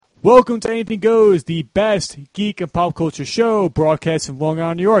Welcome to Anything Goes, the best geek and pop culture show broadcast from Long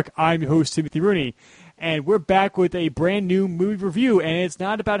Island, New York. I'm your host, Timothy Rooney, and we're back with a brand new movie review, and it's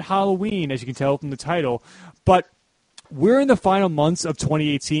not about Halloween, as you can tell from the title, but we're in the final months of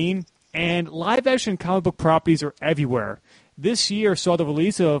 2018, and live-action comic book properties are everywhere. This year saw the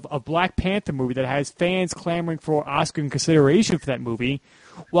release of a Black Panther movie that has fans clamoring for Oscar consideration for that movie,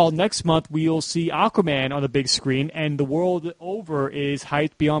 while next month we'll see Aquaman on the big screen, and the world over is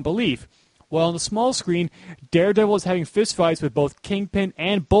hyped beyond belief. While on the small screen, Daredevil is having fistfights with both Kingpin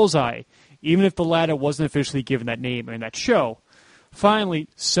and Bullseye, even if the latter wasn't officially given that name in that show. Finally,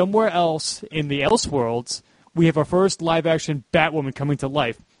 somewhere else in the Elseworlds, we have our first live-action Batwoman coming to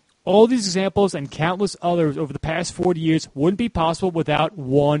life. All these examples and countless others over the past 40 years wouldn't be possible without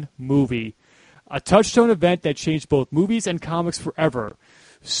one movie. A touchstone event that changed both movies and comics forever.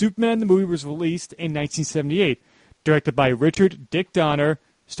 Superman the movie was released in 1978, directed by Richard Dick Donner,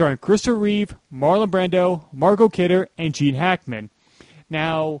 starring Christopher Reeve, Marlon Brando, Margot Kidder, and Gene Hackman.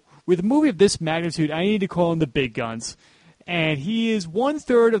 Now, with a movie of this magnitude, I need to call him the big guns. And he is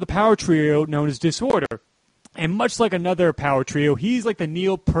one-third of the power trio known as Disorder. And much like another power trio, he's like the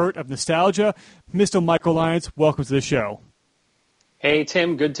Neil Peart of nostalgia. Mr. Michael Lyons, welcome to the show. Hey,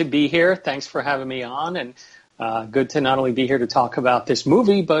 Tim, good to be here. Thanks for having me on. And good to not only be here to talk about this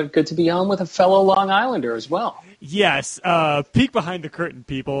movie, but good to be on with a fellow Long Islander as well. Yes, peek behind the curtain,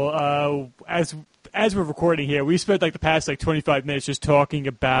 people. As we're recording here, we spent like the past 25 minutes just talking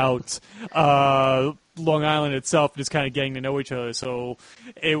about Long Island itself, just kind of getting to know each other. So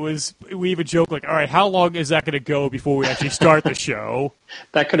we even joked like, all right, how long is that going to go before we actually start the show?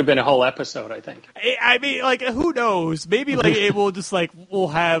 That could have been a whole episode, I think. I mean, like, who knows? Maybe like it will just like we'll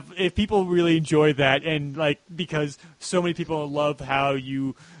have, if people really enjoy that, and like because so many people love how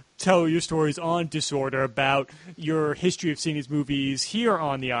you tell your stories on Disorder about your history of seeing these movies here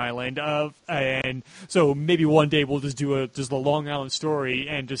on the island and so maybe one day we'll just do the Long Island story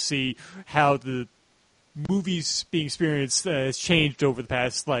and just see how the movies being experienced has changed over the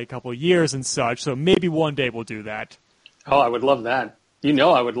past couple of years and such. So maybe one day we'll do that. Oh, I would love that. You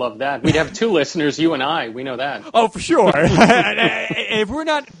know I would love that. We'd have two listeners, you and I. We know that. Oh, for sure. If we're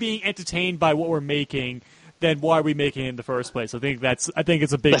not being entertained by what we're making, then why are we making it in the first place? I think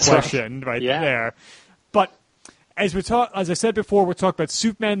it's a big question right there. But as I said before, we're talking about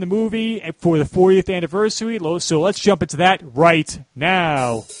Superman the movie for the 40th anniversary. So let's jump into that right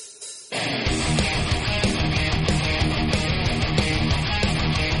now.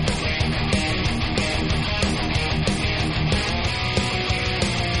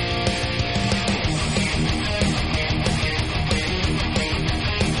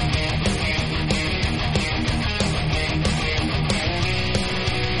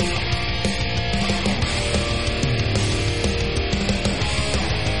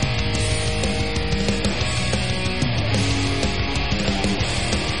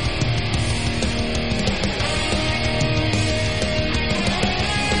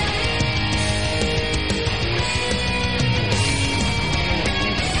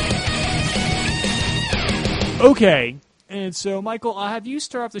 Okay, and so, Michael, I'll have you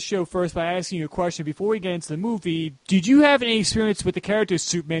start off the show first by asking you a question before we get into the movie. Did you have any experience with the character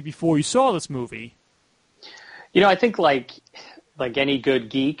Superman before you saw this movie? You know, I think like any good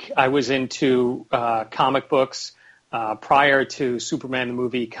geek, I was into comic books prior to Superman the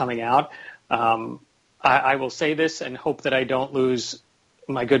movie coming out. I will say this and hope that I don't lose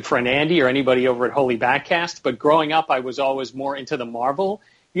my good friend Andy or anybody over at Holy Batcast, but growing up I was always more into the Marvel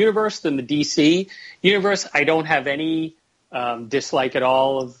universe than the DC universe. I don't have any dislike at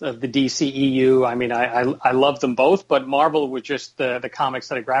all of the DCEU. I mean, I love them both, but Marvel were just the comics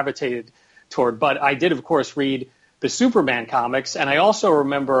that I gravitated toward. But I did, of course, read the Superman comics, and I also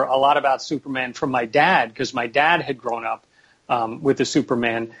remember a lot about Superman from my dad, because my dad had grown up with the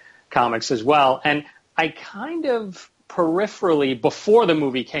Superman comics as well. And I kind of peripherally, before the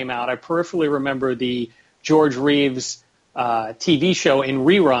movie came out, I peripherally remember the George Reeves TV show in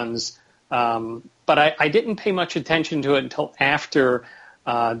reruns, but I didn't pay much attention to it until after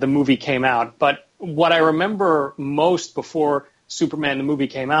the movie came out. But what I remember most before Superman the movie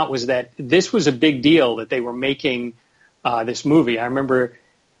came out was that this was a big deal that they were making this movie. I remember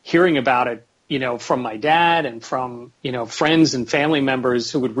hearing about it, from my dad and from, friends and family members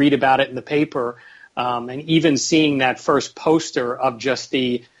who would read about it in the paper, and even seeing that first poster of just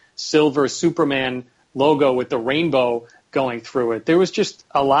the silver Superman logo with the rainbow going through it. There was just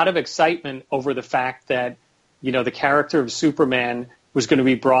a lot of excitement over the fact that, the character of Superman was going to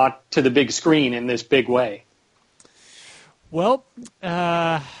be brought to the big screen in this big way. Well,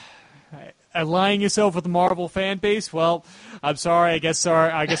 aligning yourself with the Marvel fan base, well, I'm sorry. I guess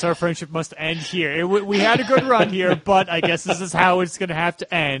our friendship must end here. We had a good run here, but I guess this is how it's going to have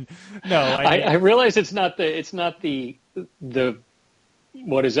to end. No, I realize it's not the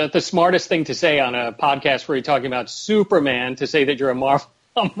what is that? The smartest thing to say on a podcast where you're talking about Superman, to say that you're a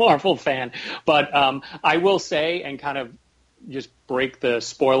Marvel fan. But I will say, and kind of just break the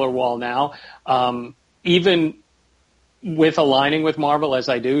spoiler wall now, even with aligning with Marvel as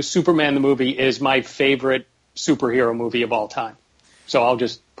I do, Superman the movie is my favorite superhero movie of all time. So I'll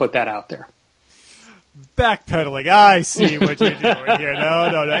just put that out there. Backpedaling. I see what you're doing here.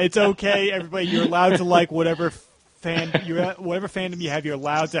 No. It's okay, everybody. You're allowed to like whatever fandom you have. You're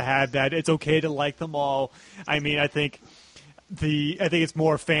allowed to have that. It's okay to like them all. I mean, I think it's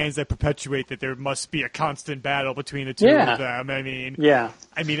more fans that perpetuate that there must be a constant battle between the two of them. I mean,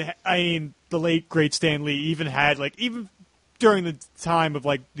 the late great Stan Lee even had even during the time of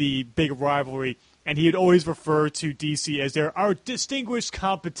the big rivalry, and he would always refer to DC as our distinguished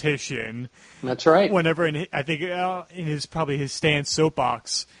competition. That's right. Whenever in his Stan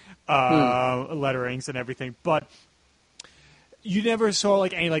soapbox letterings and everything, but you never saw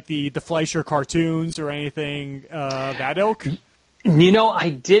any the Fleischer cartoons or anything that ilk? I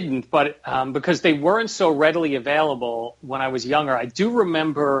didn't, but because they weren't so readily available when I was younger. I do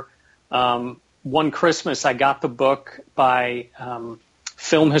remember one Christmas I got the book by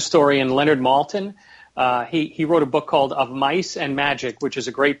film historian Leonard Maltin. He wrote a book called Of Mice and Magic, which is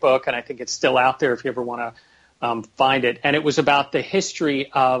a great book, and I think it's still out there if you ever want to find it. And it was about the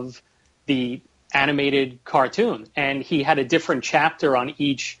history of the animated cartoon, and he had a different chapter on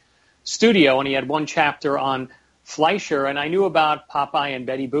each studio, and he had one chapter on Fleischer, and I knew about Popeye and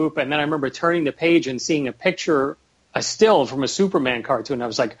Betty Boop, and then I remember turning the page and seeing a still from a Superman cartoon. I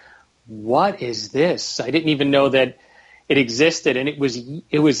was like, what is this? I didn't even know that it existed, and it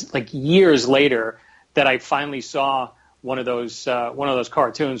was like years later that I finally saw one of those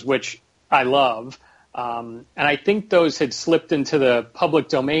cartoons, which I love, and I think those had slipped into the public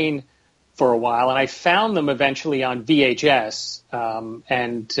domain for a while, and I found them eventually on VHS,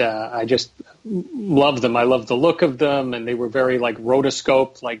 and I just loved them. I loved the look of them, and they were very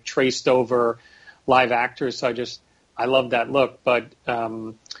rotoscoped, traced over live actors. So I loved that look. But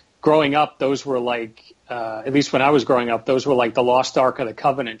growing up, those were at least when I was growing up, those were the Lost Ark of the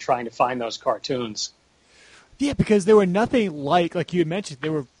Covenant, trying to find those cartoons. Yeah, because they were nothing like you had mentioned. They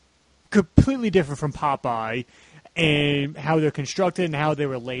were completely different from Popeye, and how they're constructed and how they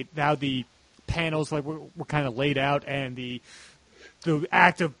were how the panels were kind of laid out, and the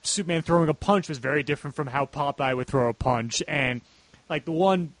act of Superman throwing a punch was very different from how Popeye would throw a punch. And the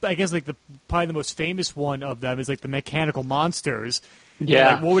one, I guess probably the most famous one of them is the mechanical monsters.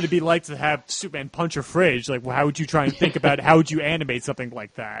 Yeah. And, what would it be like to have Superman punch a fridge? How would you try and think about how would you animate something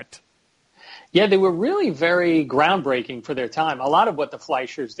like that? Yeah, they were really very groundbreaking for their time. A lot of what the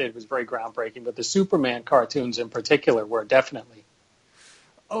Fleischers did was very groundbreaking, but the Superman cartoons in particular were definitely.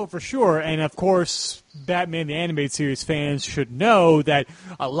 Oh, for sure. And, of course, Batman the Animated Series fans should know that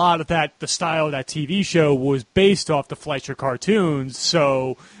a lot of the style of that TV show was based off the Fleischer cartoons.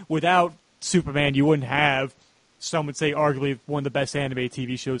 So without Superman, you wouldn't have, some would say, arguably one of the best animated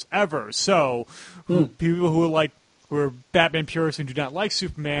TV shows ever. So people who are Batman purists and do not like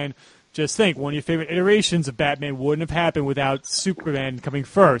Superman, just think, one of your favorite iterations of Batman wouldn't have happened without Superman coming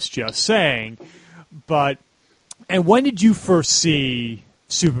first, just saying. And when did you first see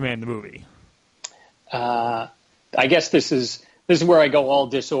Superman the movie? I guess this is where I go all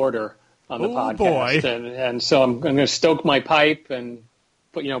disorder on the podcast. Boy. And so I'm going to stoke my pipe and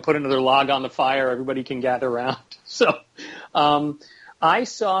put another log on the fire. Everybody can gather around. So I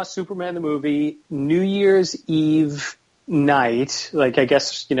saw Superman the movie New Year's Eve night, I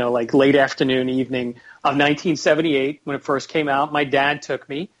guess, late afternoon, evening of 1978 when it first came out. My dad took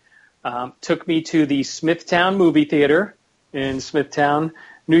me to the Smithtown movie theater in Smithtown,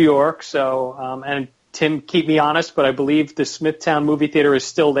 New York. So, and Tim, keep me honest, but I believe the Smithtown movie theater is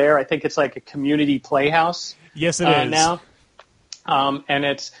still there. I think it's a community playhouse. Yes, it is now. And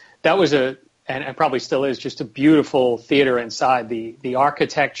it probably still is, just a beautiful theater inside. The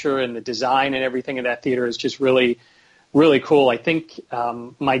architecture and the design and everything in that theater is just really, really cool. I think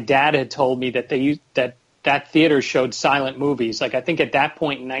my dad had told me that that theater showed silent movies. I think at that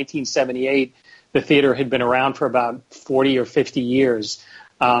point in 1978, the theater had been around for about 40 or 50 years.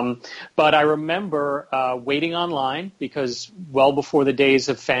 But I remember waiting online because well before the days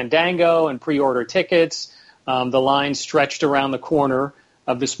of Fandango and pre-order tickets, the line stretched around the corner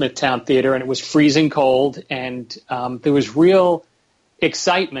of the Smithtown Theater, and it was freezing cold, and there was real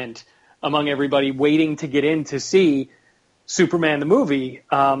excitement among everybody waiting to get in to see Superman the movie.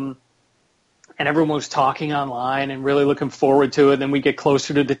 and everyone was talking online and really looking forward to it. And then we get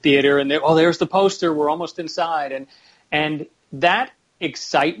closer to the theater, and there's the poster. We're almost inside, and that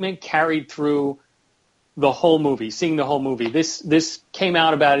excitement carried through the whole movie, seeing the whole movie. This came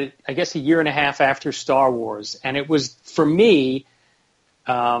out about, I guess, a year and a half after Star Wars, and it was, for me,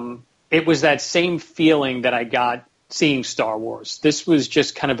 it was that same feeling that I got seeing Star Wars. This was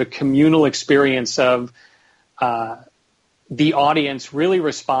just kind of a communal experience of the audience really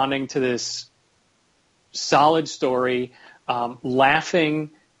responding to this solid story, laughing,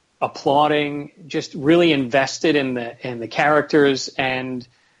 applauding, just really invested in the characters. And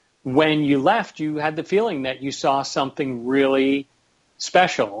when you left, you had the feeling that you saw something really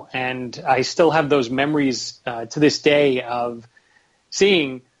special. And I still have those memories to this day of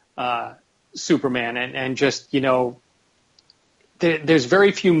seeing Superman, and just, there's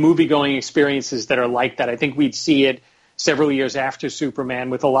very few movie-going experiences that are like that. I think we'd see it several years after Superman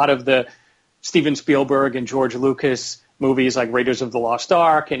with a lot of the Steven Spielberg and George Lucas movies like Raiders of the Lost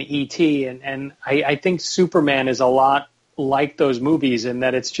Ark and E.T. And I think Superman is a lot like those movies in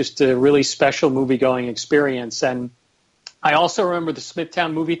that it's just a really special movie-going experience. And I also remember the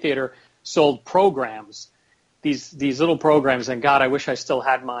Smithtown movie theater sold programs, these little programs, and God, I wish I still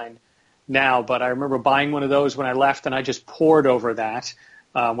had mine now, but I remember buying one of those when I left, and I just poured over that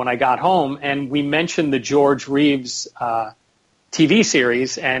when I got home. And we mentioned the George Reeves TV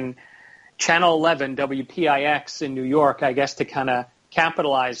series, and Channel 11, WPIX in New York, I guess to kind of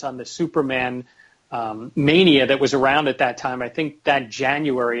capitalize on the Superman mania that was around at that time. I think that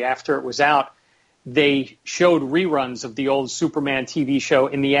January after it was out, they showed reruns of the old Superman TV show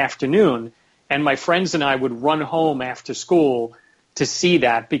in the afternoon, and my friends and I would run home after school to see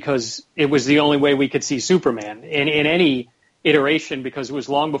that because it was the only way we could see Superman in any iteration, because it was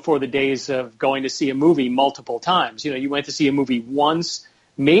long before the days of going to see a movie multiple times. You went to see a movie once.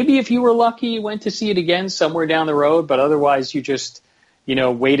 Maybe if you were lucky, you went to see it again somewhere down the road, but otherwise you just,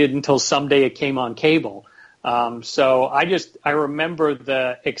 waited until someday it came on cable. So I remember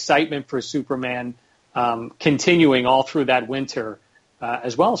the excitement for Superman continuing all through that winter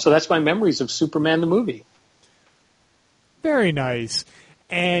as well. So that's my memories of Superman the movie. Very nice.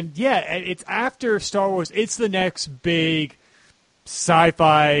 And yeah, it's after Star Wars. It's the next big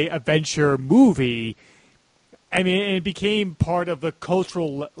sci-fi adventure movie. I mean, it became part of the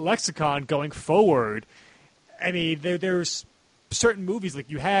cultural lexicon going forward. I mean, there's certain movies,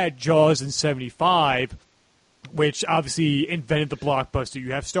 like you had Jaws in 75, which obviously invented the blockbuster.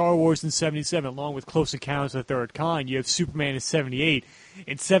 You have Star Wars in 77, along with Close Encounters of the Third Kind. You have Superman in 78.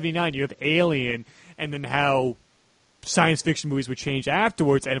 In 79, you have Alien, and then how science fiction movies would change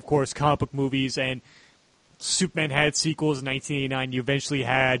afterwards, and of course comic book movies, and Superman had sequels in 1989. You eventually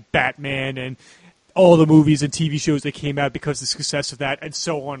had Batman and all the movies and TV shows that came out because of the success of that, and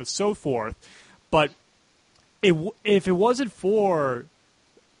so on and so forth. But if it wasn't for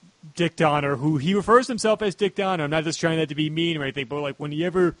Dick Donner, who he refers to himself as Dick Donner, I'm not just trying that to be mean or anything, but like when you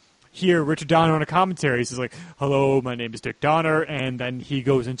ever hear Richard Donner on a commentary, he's like, "Hello, my name is Dick Donner," and then he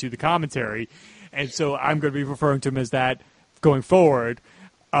goes into the commentary. And so I'm going to be referring to him as that going forward.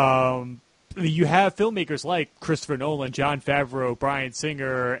 You have filmmakers like Christopher Nolan, Jon Favreau, Bryan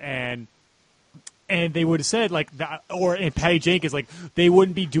Singer, and they would have said like that, and Patty Jenkins, like they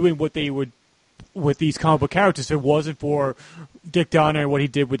wouldn't be doing what they would with these comic book characters if it wasn't for Dick Donner and what he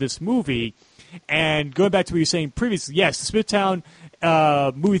did with this movie. And going back to what you were saying previously, yes, the Smithtown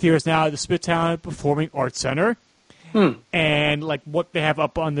movie theater is now the Smithtown Performing Arts Center. And like what they have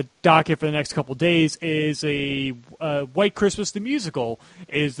up on the docket for the next couple of days is a White Christmas the musical.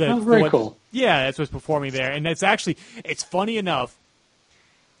 Very cool. Yeah, that's what's performing there, and it's funny enough.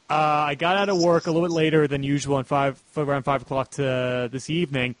 I got out of work a little bit later than usual around 5 o'clock this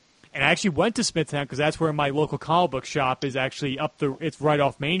evening, and I actually went to Smithtown because that's where my local comic book shop is. Actually it's right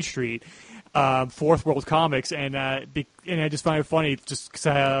off Main Street. Fourth World Comics, and I just find it funny just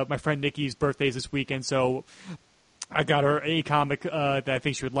because my friend Nikki's birthday is this weekend, so I got her a comic that I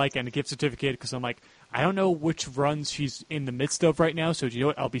think she would like and a gift certificate because I'm like, I don't know which runs she's in the midst of right now, so you know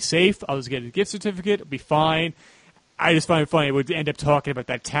what? I'll be safe. I'll just get a gift certificate. It'll be fine. I just find it funny. We'd end up talking about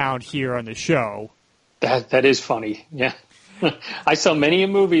that town here on the show. That is funny, yeah. I saw many a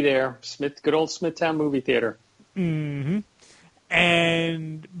movie there. Good old Smithtown movie theater. Mm-hmm.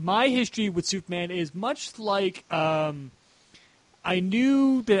 And my history with Superman is much like I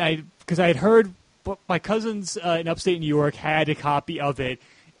knew that because I had heard my cousins in upstate New York had a copy of it,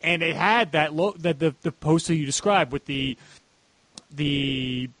 and it had that the poster you described with the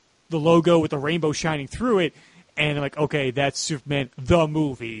logo with the rainbow shining through it, and I'm like, okay, that's Superman the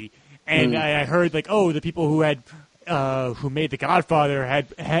movie. And I heard like, oh, the people who had who made The Godfather, had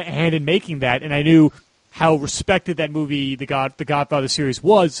hand in making that, and I knew how respected that movie, the Godfather series,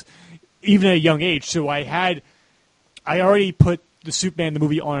 was, even at a young age. So I already put the Superman the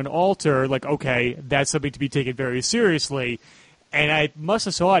movie on an altar, like, okay, that's something to be taken very seriously. And I must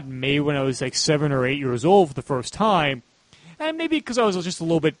have saw it maybe when I was like 7 or 8 years old for the first time, and maybe because I was just a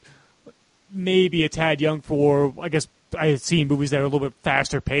little bit, maybe a tad young for, I guess I had seen movies that were a little bit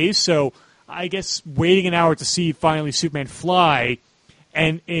faster paced, so I guess waiting an hour to see finally Superman fly,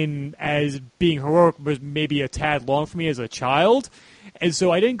 and as being heroic, was maybe a tad long for me as a child, and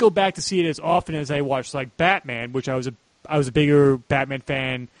so I didn't go back to see it as often as I watched like Batman, which I was a bigger Batman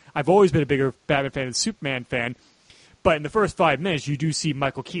fan. I've always been a bigger Batman fan than Superman fan. But in the first 5 minutes, you do see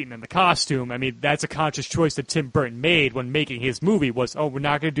Michael Keaton in the costume. I mean, that's a conscious choice that Tim Burton made when making his movie was, we're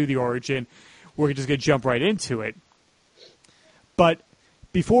not going to do the origin. We're just going to jump right into it. But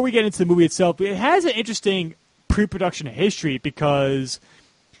before we get into the movie itself, it has an interesting pre-production history because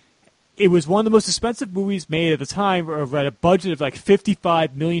it was one of the most expensive movies made at the time, at a budget of like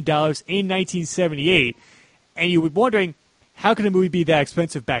 $55 million in 1978. And you were wondering, how could a movie be that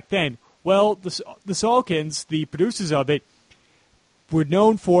expensive back then? Well, the Salkinds, the producers of it, were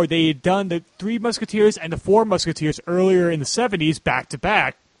known for, they had done the Three Musketeers and the Four Musketeers earlier in the 70s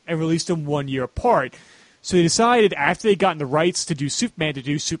back-to-back and released them 1 year apart. So they decided, after they'd gotten the rights to do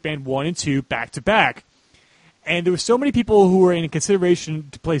Superman 1 and 2 back-to-back. And there were so many people who were in consideration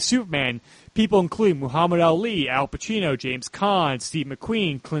to play Superman, people including Muhammad Ali, Al Pacino, James Caan, Steve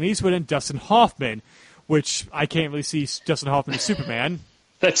McQueen, Clint Eastwood, and Dustin Hoffman, which I can't really see Dustin Hoffman as Superman.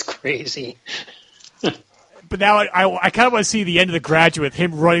 That's crazy. But now I kind of want to see the end of The Graduate,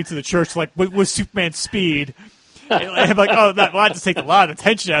 him running to the church like with Superman's speed. And I'm like, oh, that will have to take a lot of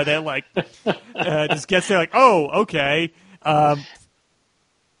attention out of that. Like, just gets there like, oh, okay.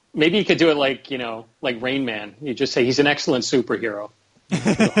 Maybe you could do it like Rain Man. You just say he's an excellent superhero.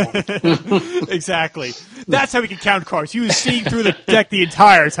 Exactly. That's how we can count cars. He was seeing through the deck the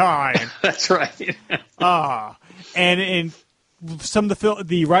entire time. That's right. And some of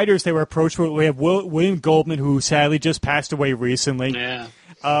the writers they were approached with, we have William Goldman, who sadly just passed away recently. Yeah.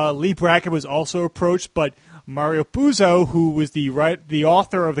 Lee Brackett was also approached, but Mario Puzo, who was the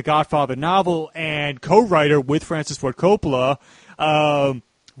author of the Godfather novel and co-writer with Francis Ford Coppola,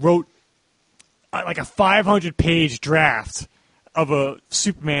 wrote like a 500-page draft of a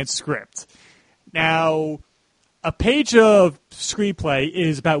Superman script. Now, a page of screenplay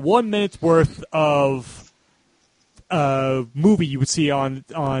is about 1 minute's worth of movie you would see on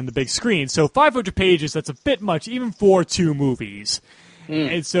the big screen. So 500 pages, that's a bit much, even for 2 movies.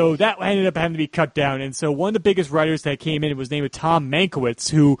 And so that ended up having to be cut down. And so one of the biggest writers that came in was named Tom Mankiewicz,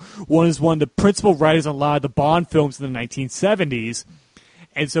 who was one of the principal writers on a lot of the Bond films in the 1970s.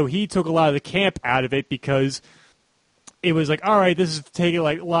 And so he took a lot of the camp out of it because it was like, all right, this is taking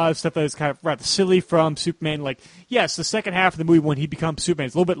like a lot of stuff that is kind of rather silly from Superman. Like, yes, the second half of the movie when he becomes Superman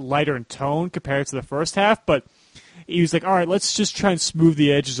is a little bit lighter in tone compared to the first half, but he was like, all right, let's just try and smooth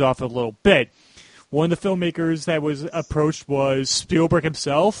the edges off a little bit. One of the filmmakers that was approached was Spielberg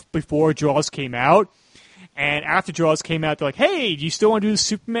himself before Jaws came out. And after Jaws came out, they're like, hey, do you still want to do the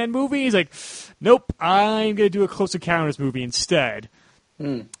Superman movie? He's like, nope, I'm going to do a Close Encounters movie instead.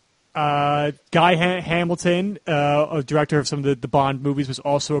 Guy Hamilton, a director of some of the Bond movies, was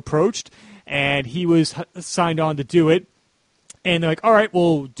also approached. And he was signed on to do it. And they're like, all right,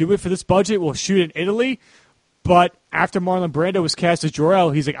 we'll do it for this budget. We'll shoot in Italy. But after Marlon Brando was cast as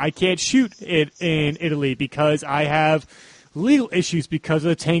Jor-El, he's like, I can't shoot it in Italy because I have legal issues because of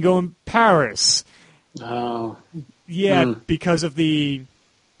the Tango in Paris. Oh. Yeah, because of the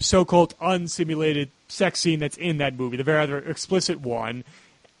so-called unsimulated sex scene that's in that movie, the very rather explicit one.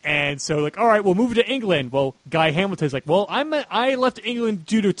 And so, like, all right, we'll move to England. Well, Guy Hamilton's like, well, I left England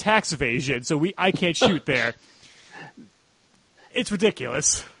due to tax evasion, so I can't shoot there. It's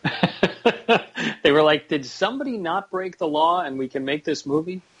ridiculous. They were like, did somebody not break the law and we can make this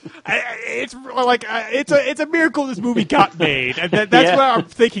movie? It's a miracle this movie got made. And that's what I'm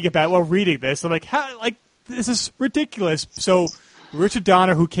thinking about while reading this. I'm like, this is ridiculous. So Richard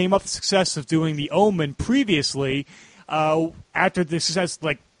Donner, who came up with the success of doing The Omen previously, after the success,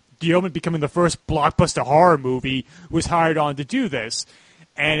 like The Omen becoming the first blockbuster horror movie, was hired on to do this.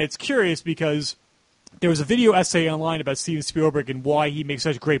 And it's curious because there was a video essay online about Steven Spielberg and why he makes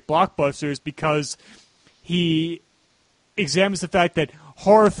such great blockbusters, because he examines the fact that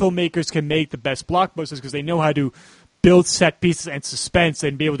horror filmmakers can make the best blockbusters because they know how to build set pieces and suspense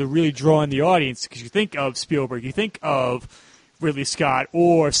and be able to really draw in the audience. Because you think of Spielberg, you think of Ridley Scott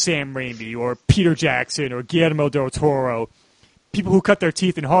or Sam Raimi or Peter Jackson or Guillermo del Toro. people who cut their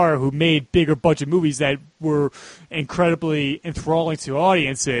teeth in horror, who made bigger budget movies that were incredibly enthralling to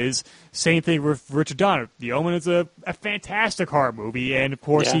audiences. Same thing with Richard Donner. The Omen is a fantastic horror movie, and of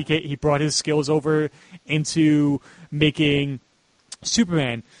course he brought his skills over into making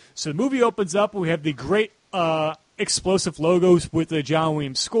Superman. So the movie opens up, we have the great explosive logos with the John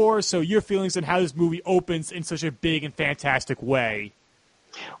Williams score. So your feelings on how this movie opens in such a big and fantastic way?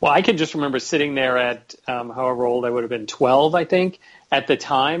 Well, I can just remember sitting there at however old I would have been, 12, I think, at the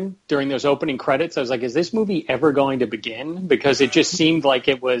time during those opening credits. I was like, is this movie ever going to begin? Because it just seemed like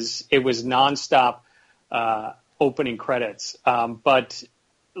it was nonstop opening credits. But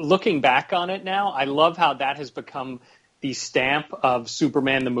looking back on it now, I love how that has become the stamp of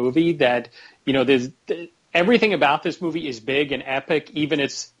Superman the movie, that, you know, everything about this movie is big and epic, even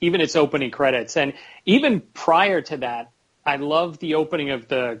its opening credits. And even prior to that, I love the opening of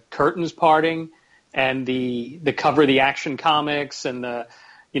the curtains parting and the cover of the Action Comics and the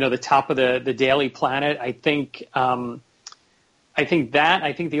top of the Daily Planet. I think the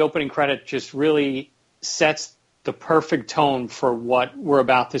opening credit just really sets the perfect tone for what we're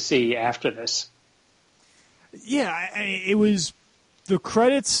about to see after this. Yeah, it was the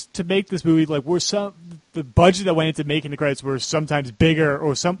credits to make this movie, like, the budget that went into making the credits were sometimes bigger,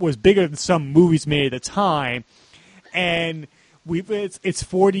 or was bigger than some movies made at the time. And it's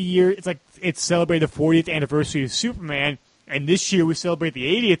 40 years. It's like it's celebrating the 40th anniversary of Superman, and this year we celebrate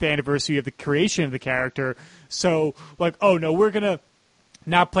the 80th anniversary of the creation of the character. So, like, oh no, we're gonna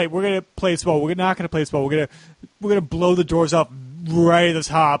play small. We're not gonna play small. We're gonna blow the doors off right at the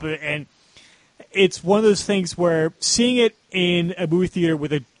top. And it's one of those things where seeing it in a movie theater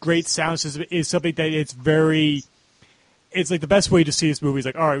with a great sound system is something that it's like the best way to see this movie. Is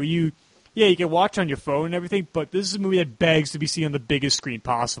like, all right, you can watch on your phone and everything, but this is a movie that begs to be seen on the biggest screen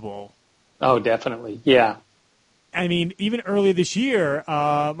possible. Oh, definitely. Yeah. I mean, even earlier this year,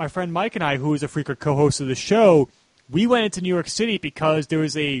 my friend Mike and I, who is a frequent co-host of the show, we went into New York City because there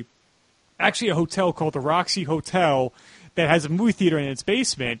was actually a hotel called the Roxy Hotel that has a movie theater in its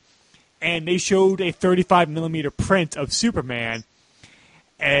basement, and they showed a 35 millimeter print of Superman,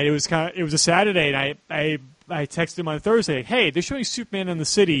 and it was a Saturday, and I texted him on Thursday, hey, they're showing Superman in the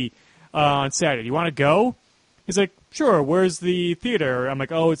city on Saturday. You want to go? He's like, sure. Where's the theater? I'm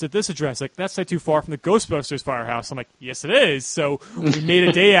like, oh, it's at this address. Like, that's not too far from the Ghostbusters firehouse. I'm like, yes, it is. So we made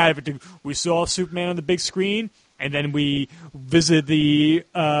a day out of it. We saw Superman on the big screen, and then we visited the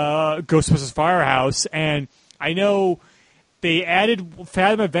Ghostbusters firehouse. And I know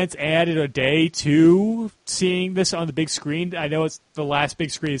Fathom Events added a day to seeing this on the big screen. I know it's the last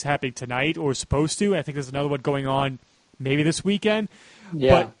big screen is happening tonight, or supposed to. I think there's another one going on maybe this weekend.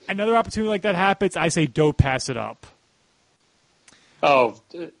 Yeah. But another opportunity like that happens, I say don't pass it up. Oh,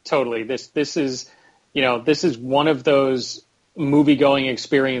 totally. This is one of those movie-going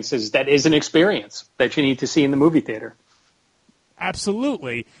experiences that is an experience that you need to see in the movie theater.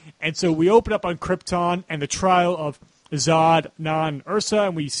 Absolutely. And so we open up on Krypton and the trial of Zod, Nan, Ursa,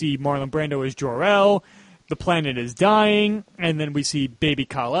 and we see Marlon Brando as Jor-El. The planet is dying, and then we see baby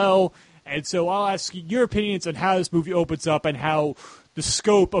Kal-El. And so I'll ask your opinions on how this movie opens up and how the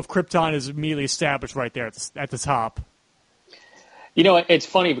scope of Krypton is immediately established right there at the top. You know, it's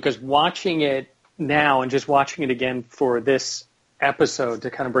funny because watching it now and just watching it again for this episode to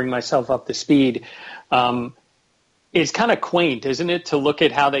kind of bring myself up to speed, it's kind of quaint, isn't it, to look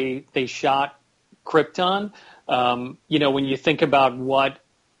at how they shot Krypton? When you think about what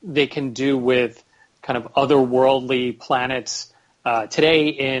they can do with kind of otherworldly planets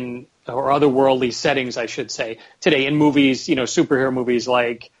today or otherworldly settings, I should say, today in movies, superhero movies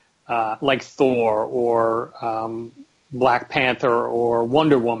like Thor or Black Panther or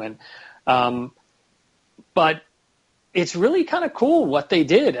Wonder Woman. But it's really kind of cool what they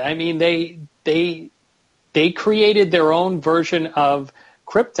did. I mean, they created their own version of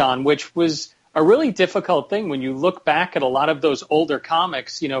Krypton, which was a really difficult thing. When you look back at a lot of those older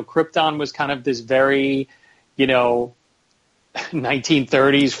comics, Krypton was kind of this very, 1930s,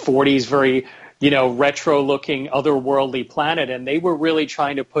 40s, very, retro-looking, otherworldly planet, and they were really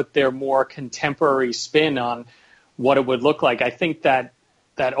trying to put their more contemporary spin on what it would look like. I think that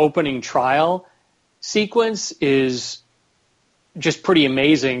opening trial sequence is just pretty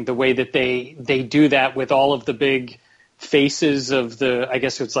amazing, the way that they do that with all of the big faces of I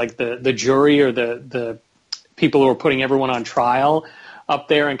guess it's like the jury or the people who are putting everyone on trial up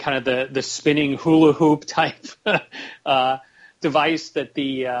there, and kind of the spinning hula hoop type device that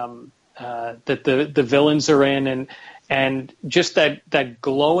the villains are in, and just that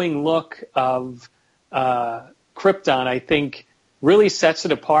glowing look of Krypton, I think, really sets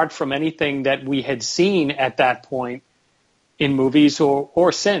it apart from anything that we had seen at that point in movies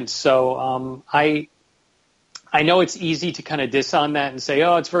or since. So I know it's easy to kind of diss on that and say,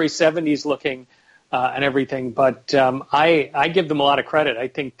 oh, it's very 70s looking and everything, but I give them a lot of credit. I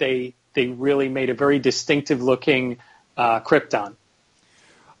think they really made a very distinctive looking Krypton.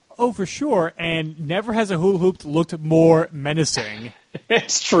 Oh, for sure, and never has a hula hoop looked more menacing.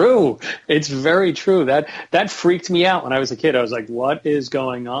 It's true. It's very true. That freaked me out when I was a kid. I was like, what is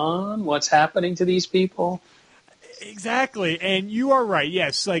going on? What's happening to these people? Exactly, and you are right.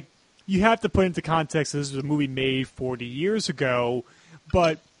 Yes, like, you have to put into context this was a movie made 40 years ago,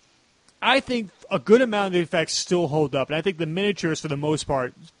 but I think a good amount of the effects still hold up, and I think the miniatures, for the most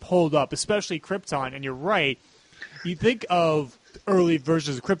part, hold up, especially Krypton, and you're right. You think of early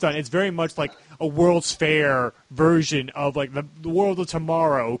versions of Krypton, it's very much like a World's Fair version of, like, the world of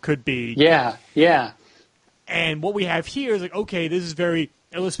tomorrow could be. Yeah, yeah. And what we have here is, like, okay, this is very,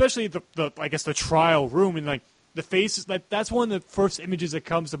 especially the I guess, the trial room, and, like, the faces, that's one of the first images that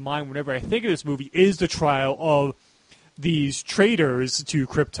comes to mind whenever I think of this movie, is the trial of these traitors to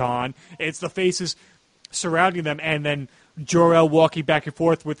Krypton. It's the faces surrounding them, and then Jor-El walking back and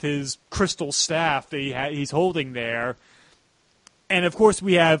forth with his crystal staff that he's holding there. And, of course,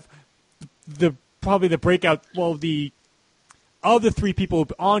 we have probably the breakout, well, of the three people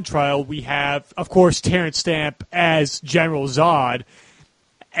on trial, we have, of course, Terrence Stamp as General Zod.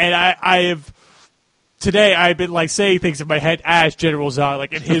 And today I've been, like, saying things in my head as General Zod,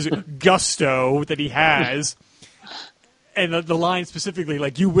 like, in his gusto that he has. And the line specifically,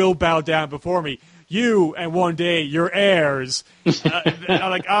 like, you will bow down before me. You, and one day, your heirs.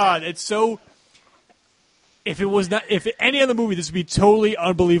 I'm like, it's so... If any other movie, this would be totally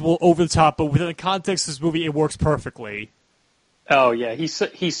unbelievable, over the top, but within the context of this movie, it works perfectly. Oh, yeah,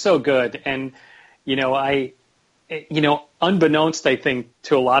 he's so good. And, unbeknownst, I think,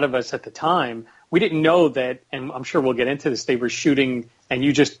 to a lot of us at the time, we didn't know that, and I'm sure we'll get into this, they were shooting, and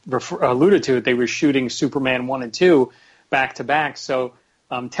you just alluded to it, they were shooting Superman 1 and 2 back to back. So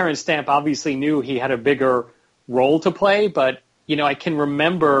Terrence Stamp obviously knew he had a bigger role to play, but, I can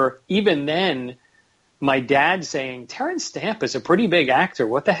remember even then my dad saying, Terrence Stamp is a pretty big actor.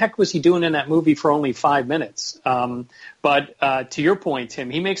 What the heck was he doing in that movie for only 5 minutes? But to your point,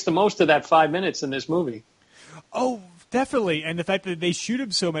 Tim, he makes the most of that 5 minutes in this movie. Oh, definitely. And the fact that they shoot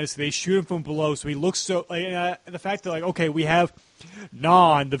him so menacingly, they shoot him from below, so he looks so... the fact that, like, okay, we have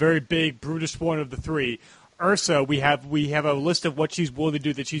Non, the very big, brutish one of the three. Ursa, we have a list of what she's willing to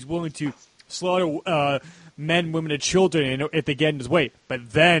do, that she's willing to slaughter men, women, and children if they get in his way.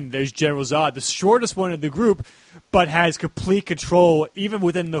 But then there's General Zod, the shortest one in the group, but has complete control. Even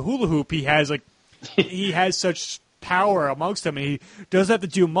within the hula hoop, he has such power amongst them, and he doesn't have to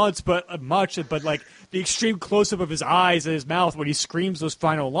do much, but like the extreme close-up of his eyes and his mouth when he screams those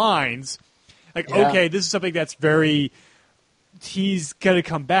final lines. Like, yeah. Okay, this is something that's very... He's going to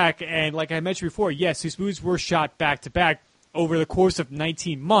come back, and like I mentioned before, yes, these movies were shot back-to-back over the course of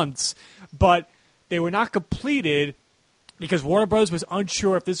 19 months, but they were not completed because Warner Bros. Was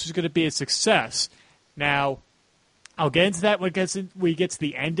unsure if this was going to be a success. Now, I'll get into that when we get to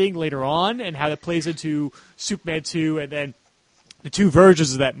the ending later on and how that plays into Superman 2 and then the two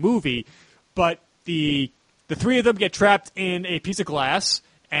versions of that movie. But the three of them get trapped in a piece of glass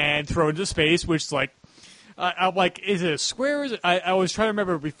and thrown into space, which is like, I'm like, is it a square? I was trying to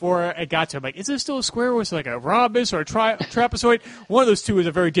remember before I got to it. I'm like, is it still a square or is it like a rhombus or a trapezoid? One of those two is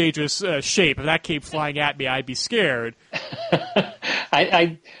a very dangerous shape. If that came flying at me, I'd be scared.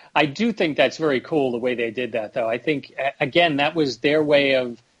 I do think that's very cool the way they did that, though. I think, again, that was their way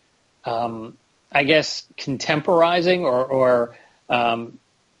of, I guess, contemporizing or kind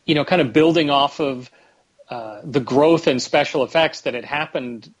of building off of the growth in special effects that had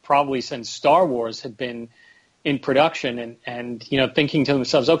happened probably since Star Wars had been in production and thinking to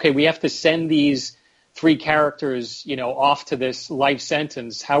themselves, okay, we have to send these three characters, off to this life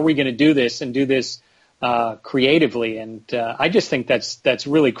sentence. How are we going to do this and do this creatively? And I just think that's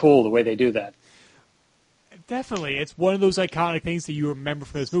really cool the way they do that. Definitely. It's one of those iconic things that you remember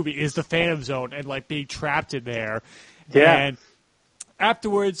from this movie is the Phantom Zone and like being trapped in there. Yeah. And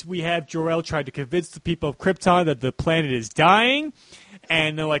afterwards, we have Jor-El trying to convince the people of Krypton that the planet is dying.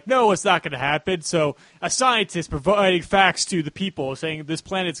 And they're like, no, it's not going to happen. So a scientist providing facts to the people saying this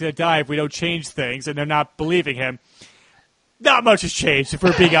planet's going to die if we don't change things, and they're not believing him. Not much has changed, if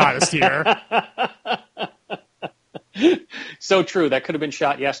we're being honest here. So true. That could have been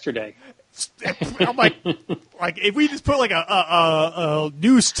shot yesterday. I'm like if we just put like a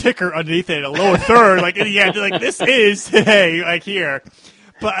news ticker underneath it, a lower third, like in the end, like this is today, like here.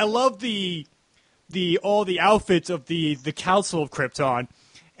 But I love all the outfits of the Council of Krypton,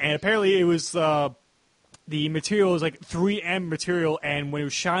 and apparently it was the material is like 3M material, and when you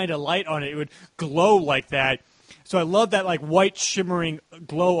shined a light on it, it would glow like that. So I love that like white shimmering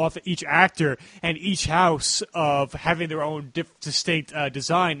glow off of each actor and each house of having their own distinct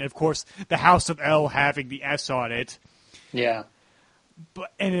design. And of course, the House of L having the S on it. Yeah.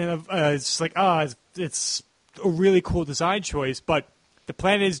 But and then, it's like it's a really cool design choice. But the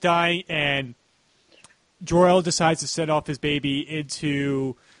planet is dying, and Jor-El decides to send off his baby off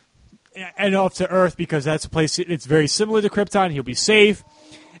to Earth because that's a place it's very similar to Krypton. He'll be safe.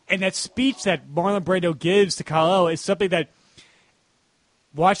 And that speech that Marlon Brando gives to Kal-El is something that,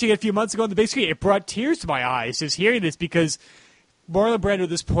 watching it a few months ago on the big screen, it brought tears to my eyes just hearing this, because Marlon Brando at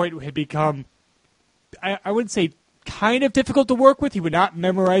this point had become, I wouldn't say kind of difficult to work with. He would not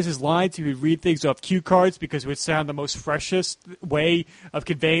memorize his lines. He would read things off cue cards because it would sound the most freshest way of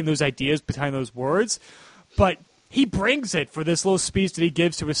conveying those ideas behind those words. But he brings it for this little speech that he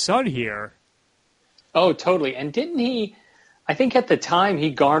gives to his son here. Oh, totally. And didn't he... I think at the time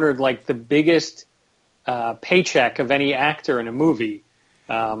he garnered like the biggest paycheck of any actor in a movie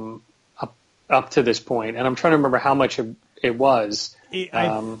up to this point, and I'm trying to remember how much it was.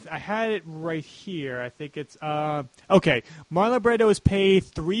 I had it right here. I think it's okay. Marlon Brando was paid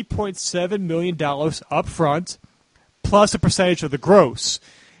 $3.7 million up front, plus a percentage of the gross,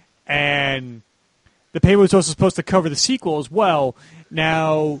 and the payment was also supposed to cover the sequel as well.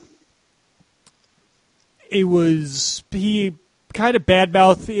 Now, he kind of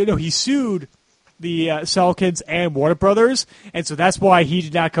badmouthed, he sued the Salkinds and Warner Brothers, and so that's why he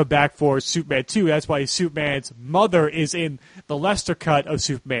did not come back for Superman 2. That's why Superman's mother is in the Lester cut of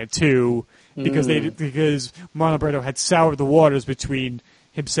Superman 2, because Marlon Brando had soured the waters between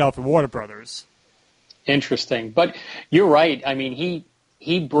himself and Warner Brothers. Interesting. But you're right. I mean,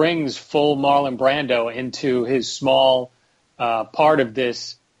 he brings full Marlon Brando into his small part of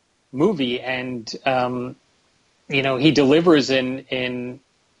this movie, and he delivers in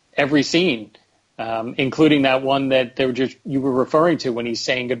every scene, including that one that you were referring to when he's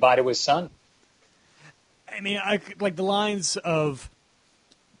saying goodbye to his son. I mean, like the lines of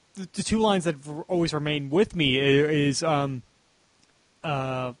the two lines that always remain with me is the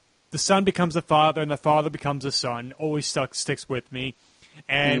son becomes a father and the father becomes a son. Always sticks with me.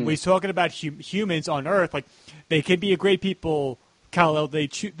 And when he's talking about humans on Earth, like they can be a great people, Kal-El. They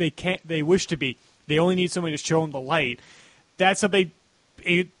wish to be. They only need somebody to show them the light. That's something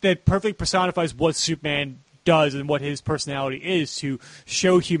that perfectly personifies what Superman does and what his personality is, to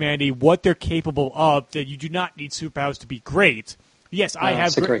show humanity what they're capable of, that you do not need superpowers to be great. Yes,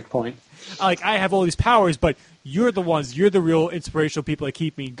 that's a great point. Like, I have all these powers, but you're the real inspirational people that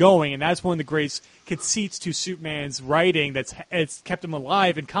keep me going, and that's one of the great conceits to Superman's writing it's kept him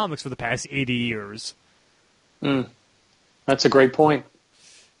alive in comics for the past 80 years. That's a great point.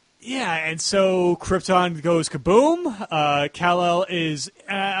 Yeah, and so Krypton goes kaboom. Kal-El is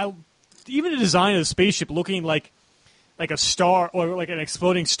even the design of the spaceship looking like a star, or like an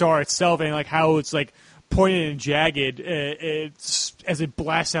exploding star itself, and like how it's like pointed and jagged as it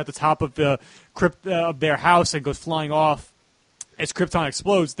blasts out the top of of their house and goes flying off as Krypton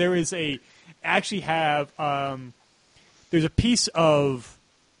explodes. There is there's a piece of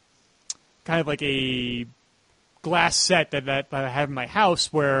kind of like a glass set that I have in my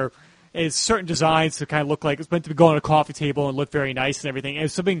house where it's certain designs to kind of look like it's meant to go on a coffee table and look very nice and everything. And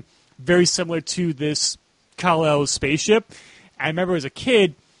it's something very similar to this Kal-El spaceship. I remember as a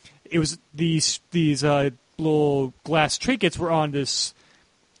kid, it was these little glass trinkets were on this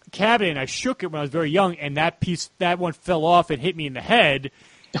cabinet, and I shook it when I was very young, and that one fell off and hit me in the head,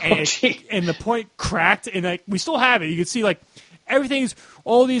 and and the point cracked, and we still have it. You can see like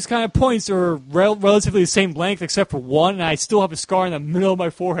all these kind of points are relatively the same length except for one, and I still have a scar in the middle of my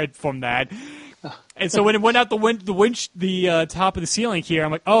forehead from that. And so when it went out the top of the ceiling here,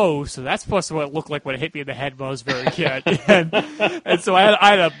 I'm like, oh, so that's supposed to what it looked like when it hit me in the head when I was very kid. and so I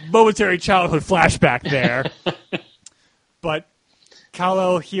had a momentary childhood flashback there. But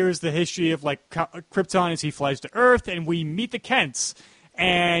Kal-El hears the history of like Krypton as he flies to Earth, and we meet the Kents.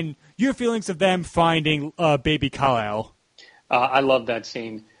 And your feelings of them finding baby Kal-El. I love that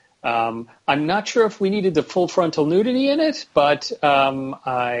scene. I'm not sure if we needed the full frontal nudity in it, but I'm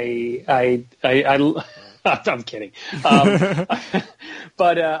kidding.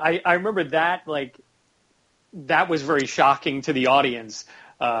 But I remember that that was very shocking to the audience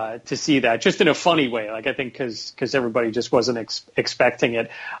to see that, just in a funny way. Like I think because everybody just wasn't expecting it.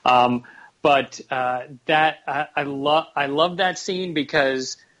 But I love that scene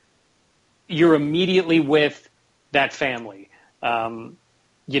because you're immediately with that family. The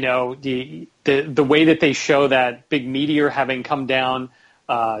way that they show that big meteor having come down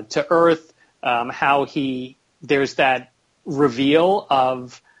to Earth, how there's that reveal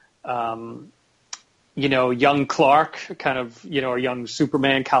of, young Clark, kind of, or young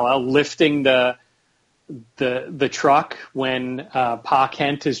Superman Kal-El lifting the truck when Pa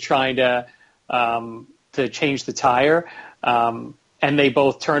Kent is trying to change the tire, and they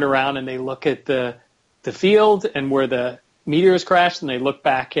both turn around and they look at the field and where the meteors crashed, and they look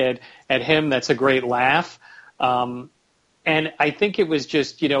back at him. That's a great laugh. And I think it was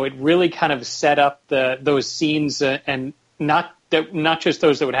just, it really kind of set up those scenes, and not just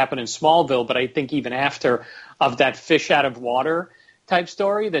those that would happen in Smallville, but I think even after, of that fish out of water type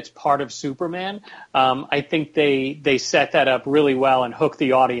story that's part of Superman. I think they set that up really well and hooked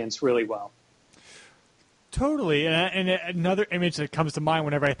the audience really well. Totally. And another image that comes to mind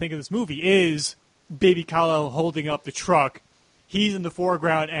whenever I think of this movie is Baby Kal-El holding up the truck. He's in the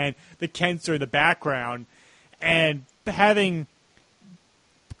foreground and the Kents are in the background. And having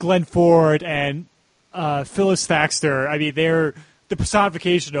Glenn Ford and Phyllis Thaxter, I mean, they're the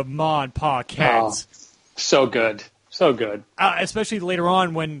personification of Ma and Pa Kent. Oh, so good. So good. Especially later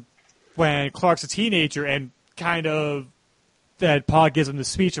on when Clark's a teenager and kind of that Pa gives him the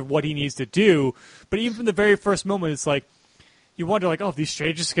speech of what he needs to do. But even from the very first moment, it's like, you wonder, like, oh, if these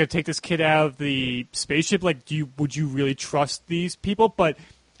strangers are going to take this kid out of the spaceship, like, would you really trust these people? But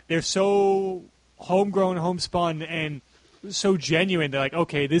they're so homegrown, homespun, and so genuine. They're like,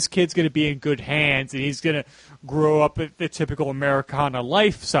 okay, this kid's going to be in good hands, and he's going to grow up at the typical Americana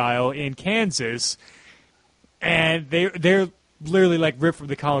lifestyle in Kansas. And they're literally, like, ripped from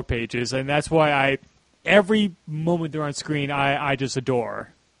the comic pages, and that's why every moment they're on screen, I just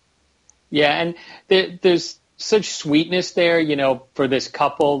adore. Yeah, and there's such sweetness there, for this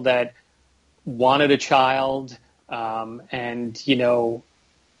couple that wanted a child, and,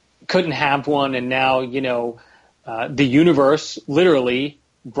 couldn't have one, and now, the universe literally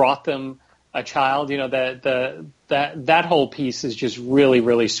brought them a child. That whole piece is just really,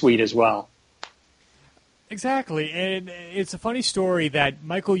 really sweet as well. Exactly, and it's a funny story that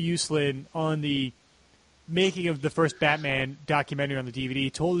Michael Uslan, on the making of the first Batman documentary on the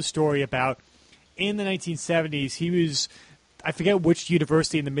DVD, told a story about in the 1970s, he was, I forget which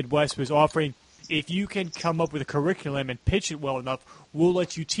university in the Midwest, was offering, if you can come up with a curriculum and pitch it well enough, we'll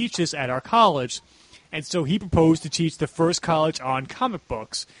let you teach this at our college. And so he proposed to teach the first college on comic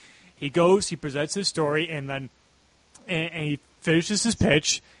books. He goes, he presents his story, and then and he finishes his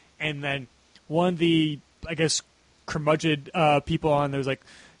pitch, and then one of the, I guess, curmudgeon people on there was like,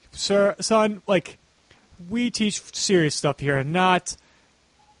 son, like, we teach serious stuff here, not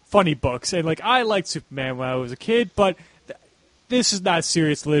funny books. And, like, I liked Superman when I was a kid, but this is not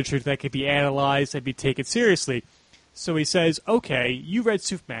serious literature that could be analyzed and be taken seriously. So he says, okay, you read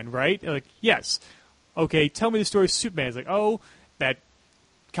Superman, right? They're like, yes. Okay, tell me the story of Superman. It's like, oh, that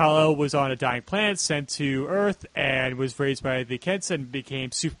Kal-El was on a dying planet, sent to Earth, and was raised by the Kents and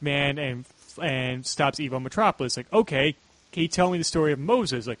became Superman and stops evil in Metropolis. Like, okay, can you tell me the story of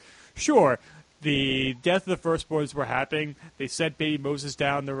Moses? Like, sure. The death of the firstborns were happening. They sent baby Moses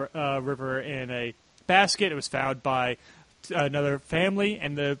down the river in a basket. It was found by another family,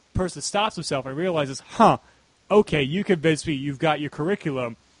 and the person stops himself and realizes, okay, you convinced me. You've got your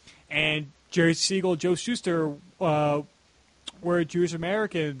curriculum. And Jerry Siegel, Joe Shuster were Jewish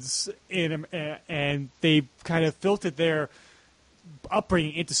Americans, and they kind of filtered their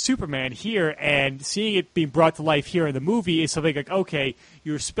upbringing into Superman here, and seeing it being brought to life here in the movie is something like, okay,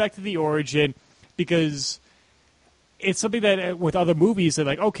 you respected the origin, because it's something that with other movies, they're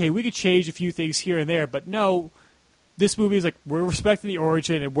like, okay, we could change a few things here and there, but no, this movie is like, we're respecting the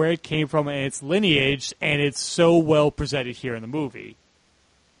origin and where it came from and its lineage, and it's so well presented here in the movie.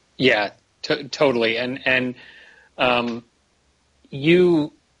 Yeah, totally. And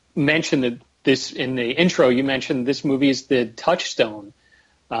you mentioned that this in the intro. You mentioned this movie is the touchstone,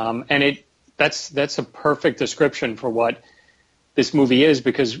 and that's a perfect description for what this movie is.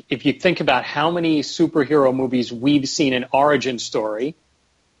 Because if you think about how many superhero movies we've seen an origin story,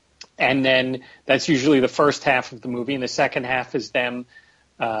 and then that's usually the first half of the movie, and the second half is them,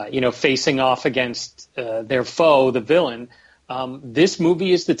 facing off against their foe, the villain. This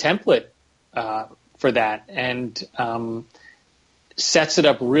movie is the template for that, and sets it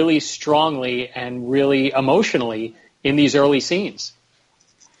up really strongly and really emotionally in these early scenes.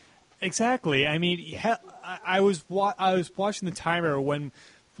 Exactly. I mean, I was watching the timer when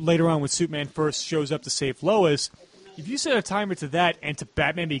later on when Superman first shows up to save Lois. If you set a timer to that and to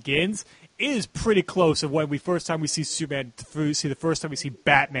Batman Begins, it is pretty close of when we first time we see Superman, the first time we see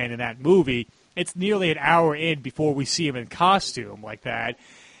Batman in that movie. It's nearly an hour in before we see him in costume like that.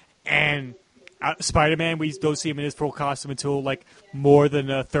 And Spider-Man, we don't see him in his full costume until like more than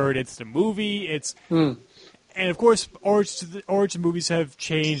a third into the movie. And of course, origin movies have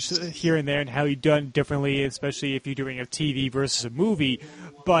changed here and there and how you've done differently, especially if you're doing a TV versus a movie.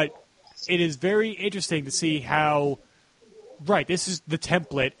 But it is very interesting to see how, right, this is the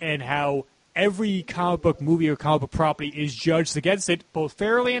template and how every comic book movie or comic book property is judged against it, both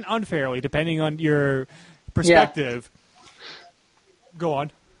fairly and unfairly, depending on your perspective. Yeah. Go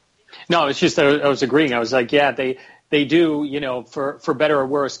on. No, it's just I was agreeing. I was like, yeah, they do, for better or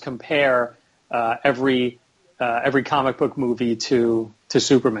worse, compare every comic book movie to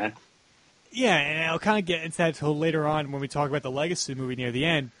Superman. Yeah, and I'll kind of get into that until later on when we talk about the Legacy movie near the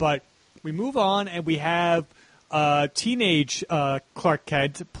end. But we move on, and we have teenage Clark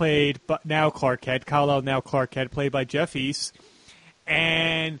Kent, Kal-El, now Clark Kent, played by Jeff East.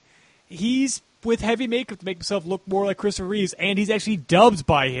 And he's with heavy makeup to make himself look more like Christopher Reeves, and he's actually dubbed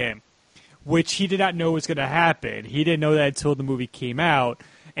by him, which he did not know was going to happen. He didn't know that until the movie came out.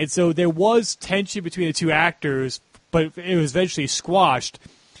 And so there was tension between the two actors, but it was eventually squashed.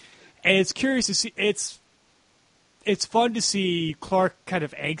 And it's curious to see. It's fun to see Clark kind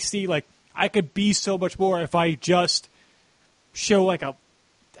of angsty. Like, I could be so much more if I just show like a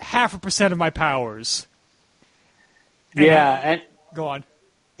 0.5% of my powers. And and go on.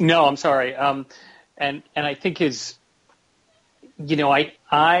 No, I'm sorry. And I think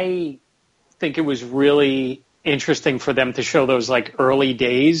I think it was really interesting for them to show those like early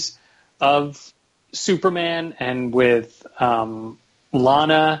days of Superman and with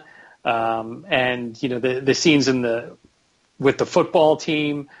Lana and the scenes with the football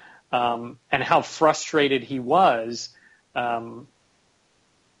team and how frustrated he was.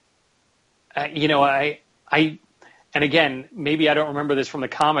 And again, maybe I don't remember this from the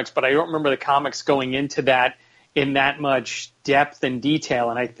comics, but I don't remember the comics going into that in that much depth and detail.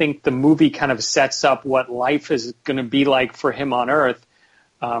 And I think the movie kind of sets up what life is going to be like for him on Earth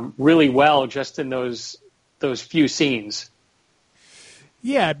really well, just in those few scenes.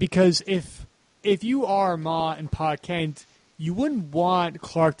 Yeah, because if you are Ma and Pa Kent, you wouldn't want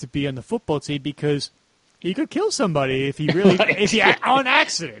Clark to be on the football team because he could kill somebody if he really on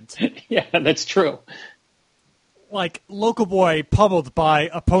accident. Yeah, that's true. Like local boy pummeled by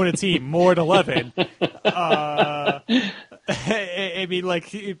opponent team more than 11. I mean, like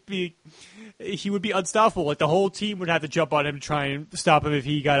he would be unstoppable. Like the whole team would have to jump on him to try and stop him if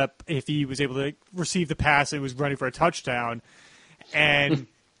he was able to receive the pass and was running for a touchdown. And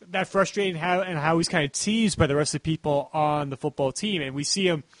that frustrating how he's kind of teased by the rest of the people on the football team, and we see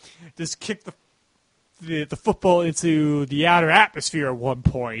him just kick the football into the outer atmosphere at one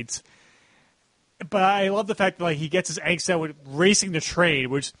point. But I love the fact that like he gets his angst out with racing the train,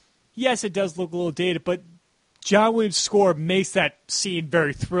 which, yes, it does look a little dated, but John Williams' score makes that scene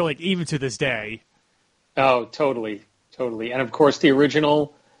very thrilling, even to this day. Oh, totally. And, of course, the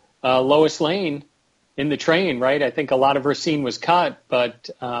original Lois Lane in the train, right? I think a lot of her scene was cut,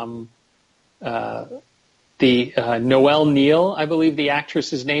 but the Noelle Neal, I believe the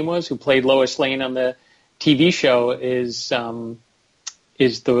actress's name was, who played Lois Lane on the TV show, is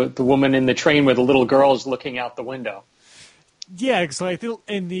the woman in the train where the little girl is looking out the window. Yeah, because I feel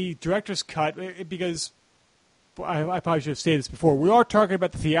in the director's cut, because I probably should have stated this before, we are talking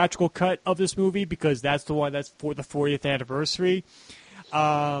about the theatrical cut of this movie because that's the one that's for the 40th anniversary.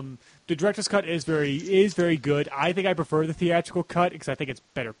 The director's cut is very good. I think I prefer the theatrical cut because I think it's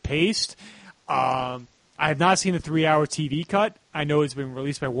better paced. I have not seen the 3-hour TV cut. I know it's been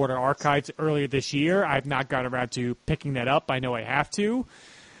released by Warner Archives earlier this year. I have not gotten around to picking that up. I know I have to.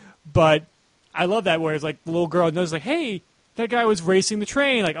 But I love that where it's like the little girl knows, like, hey, that guy was racing the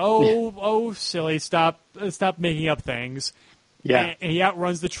train. Like, oh, silly, stop making up things. Yeah. And he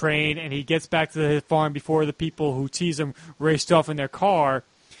outruns the train, and he gets back to the farm before the people who tease him raced off in their car.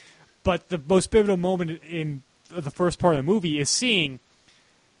 But the most pivotal moment in the first part of the movie is seeing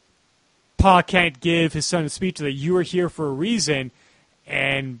Pa Kent give his son a speech that you are here for a reason,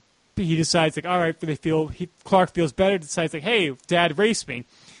 and he decides, like, all right, Clark feels better, decides, like, hey, Dad raced me.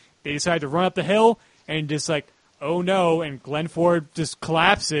 They decide to run up the hill, and just like, oh no, and Glenn Ford just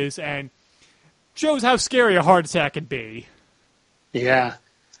collapses and shows how scary a heart attack can be. Yeah.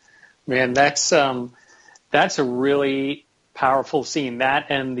 Man, that's a really powerful scene. That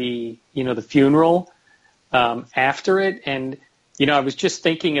and the funeral after it. And, I was just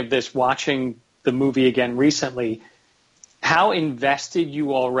thinking of this watching the movie again recently, how invested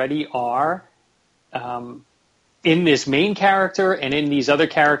you already are in this main character and in these other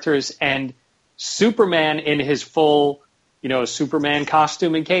characters, and Superman in his full, Superman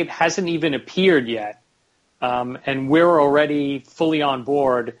costume and cape hasn't even appeared yet. And we're already fully on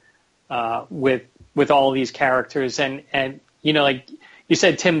board with all these characters. And like you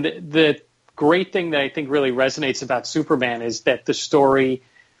said, Tim, the great thing that I think really resonates about Superman is that the story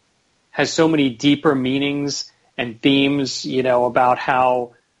has so many deeper meanings and themes, about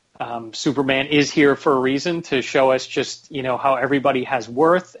how Superman is here for a reason, to show us just, how everybody has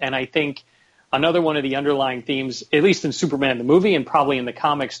worth. And I think another one of the underlying themes, at least in Superman the movie and probably in the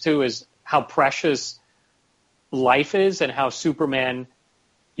comics too, is how precious life is and how Superman,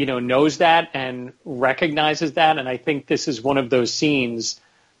 knows that and recognizes that. And I think this is one of those scenes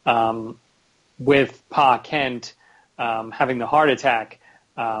with Pa Kent having the heart attack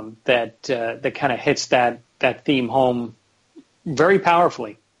that kind of hits that theme home very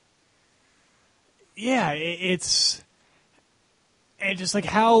powerfully. Yeah, it's just like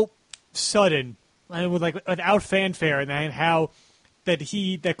how sudden and without fanfare, and then how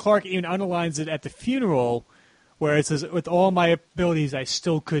that Clark even underlines it at the funeral, where it says, "With all my abilities, I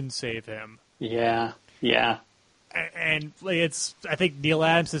still couldn't save him." Yeah. And I think Neil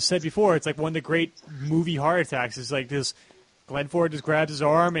Adams has said before, it's like one of the great movie heart attacks. It's like this: Glenn Ford just grabs his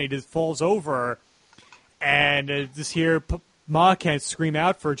arm and he just falls over, and just hear Ma Kent scream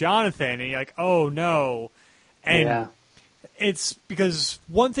out for Jonathan, and you're like, "Oh no!" And it's because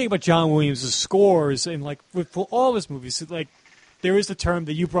one thing about John Williams' scores, and with all of his movies, there is the term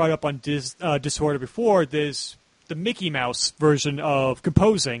that you brought up on Disorder before. There's the Mickey Mouse version of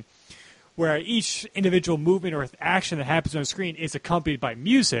composing, where each individual movement or action that happens on the screen is accompanied by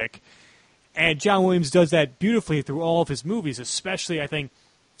music. And John Williams does that beautifully through all of his movies, especially, I think,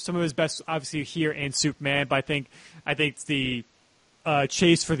 some of his best, obviously, here in Superman, but I think it's the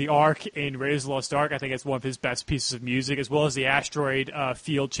Chase for the Ark in Raiders of the Lost Ark. I think it's one of his best pieces of music, as well as the asteroid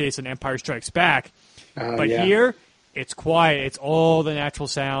field chase in Empire Strikes Back. Here, it's quiet. It's all the natural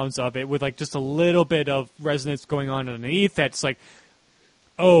sounds of it with just a little bit of resonance going on underneath. That's like,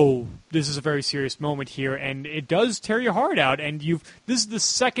 oh, this is a very serious moment here, and it does tear your heart out. And this is the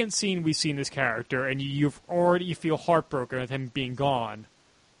second scene we've seen this character, and you feel heartbroken with him being gone.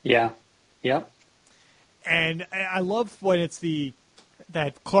 Yeah. Yep. And I love when it's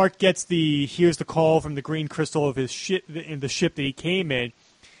that Clark hears the call from the green crystal of his ship, in the ship that he came in,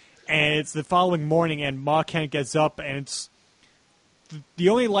 and it's the following morning, and Ma Kent gets up, and it's the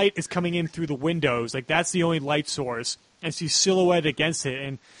only light is coming in through the windows. That's the only light source, and she's silhouetted against it,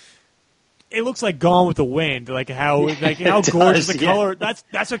 and it looks like Gone with the Wind, how gorgeous the color.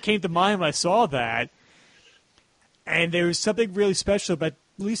 That's what came to mind when I saw that. And there was something really special about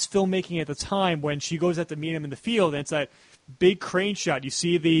at least filmmaking at the time when she goes out to meet him in the field, and it's that big crane shot. You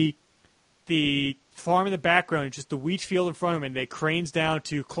see the farm in the background, and just the wheat field in front of him, and they cranes down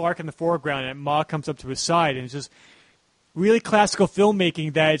to Clark in the foreground, and Ma comes up to his side, and it's just really classical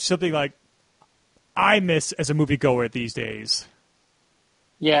filmmaking that it's something I miss as a moviegoer these days.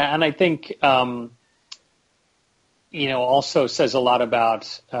 Yeah, and I think also says a lot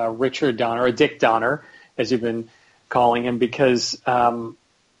about Richard Donner, or Dick Donner, as you've been calling him, because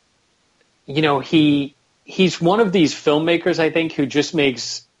he's one of these filmmakers, I think, who just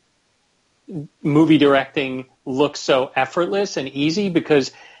makes movie directing look so effortless and easy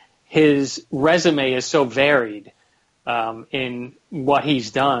because his resume is so varied in what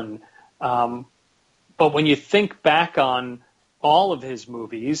he's done. But when you think back on all of his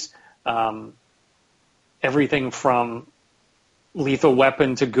movies, everything from Lethal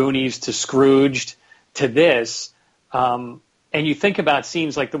Weapon to Goonies to Scrooged to this, and you think about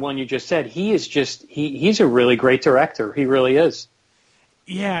scenes like the one you just said, he's a really great director. He really is.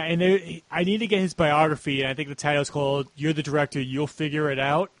 Yeah, and I need to get his biography, and I think the title is called "You're the Director, You'll Figure It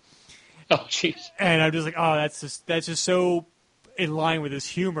Out." Oh, jeez. And I'm just like, oh, that's just so in line with his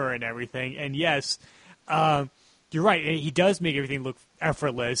humor and everything. And yes, you're right. He does make everything look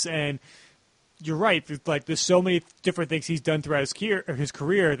effortless, and you're right. There's so many different things he's done throughout his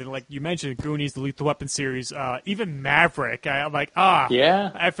career that, like you mentioned, Goonies, the Lethal Weapon series, even Maverick. I'm like,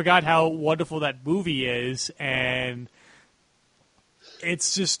 yeah, I forgot how wonderful that movie is, and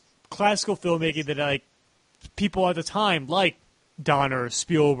it's just classical filmmaking that people at the time like Donner,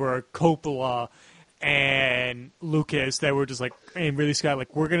 Spielberg, Coppola, and Lucas that were just and Ridley Scott,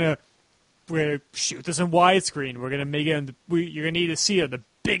 we're gonna shoot this in widescreen. We're gonna make it. You're gonna need to see it on the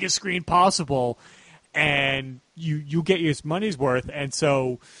biggest screen possible, and you get your money's worth. And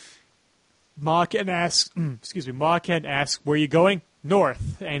so Ma Kent asks, "Where are you going?"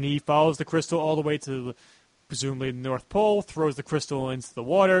 North, and he follows the crystal all the way to presumably the North Pole, throws the crystal into the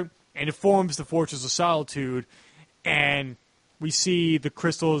water, and it forms the Fortress of Solitude. And we see the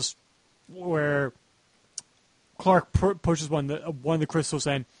crystals where Clark pushes one of the crystals,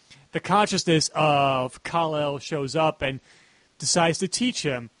 and the consciousness of Kal-El shows up and decides to teach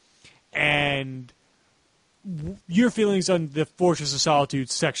him. and your feelings on the Fortress of Solitude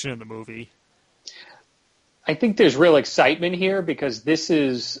section of the movie. I think there's real excitement here because this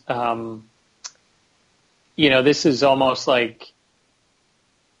is, this is almost like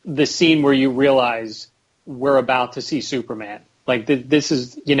the scene where you realize we're about to see Superman. Like this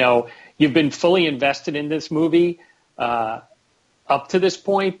is, you've been fully invested in this movie up to this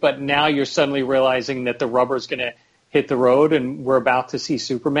point, but now you're suddenly realizing that the rubber's going to hit the road and we're about to see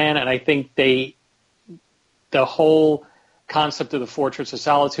Superman. And I think the whole concept of the Fortress of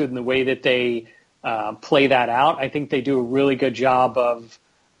Solitude and the way that they play that out, I think they do a really good job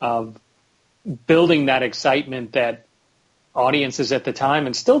of building that excitement that audiences at the time,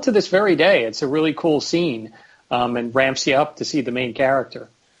 and still to this very day, it's a really cool scene and ramps you up to see the main character.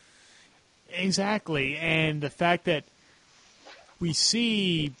 Exactly, and the fact that we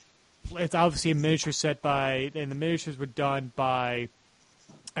see it's obviously a miniature set by, and the miniatures were done by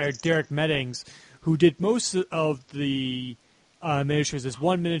Derek Meddings, who did most of the miniatures. There's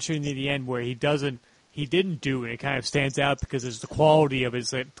one miniature near the end where he didn't do it. It kind of stands out because the quality of it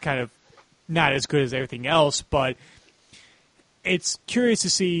is kind of not as good as everything else, but it's curious to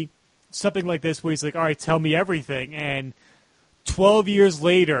see something like this where he's like, all right, tell me everything. And 12 years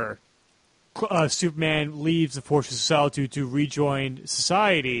later, Superman leaves the Fortress of Solitude to rejoin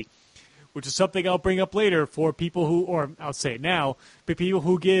society, which is something I'll bring up later for people who, or I'll say it now, but people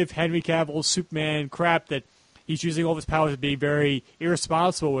who give Henry Cavill's Superman crap that he's using all of his powers and being very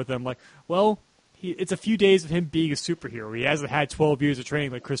irresponsible with them. Like, well, it's a few days of him being a superhero. He hasn't had 12 years of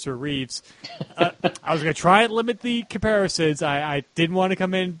training like Christopher Reeves. I was going to try and limit the comparisons. I didn't want to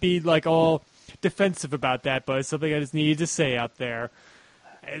come in and be like all defensive about that, but it's something I just needed to say out there.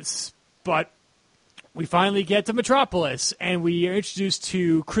 But we finally get to Metropolis, and we are introduced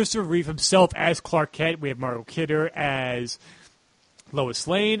to Christopher Reeve himself as Clark Kent. We have Margot Kidder as Lois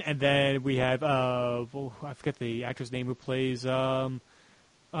Lane, and then we have, I forget the actor's name who plays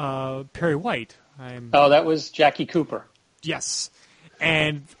Perry White. That was Jackie Cooper. Yes.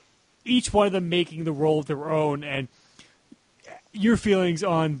 And each one of them making the role of their own, and your feelings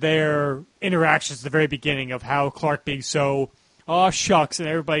on their interactions at the very beginning of how Clark being so, shucks, and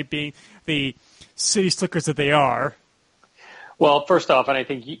everybody being the city slickers that they are. Well, first off, and I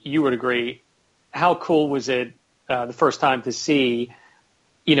think you would agree, how cool was it the first time to see,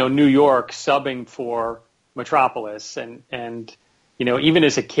 New York subbing for Metropolis, and even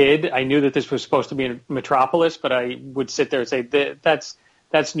as a kid, I knew that this was supposed to be in Metropolis, but I would sit there and say,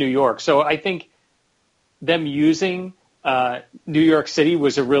 that's New York. So I think them using New York City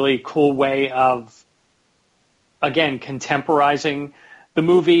was a really cool way of, again, contemporizing the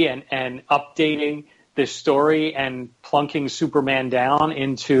movie and updating this story and plunking Superman down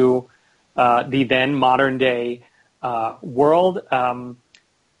into the then modern day world.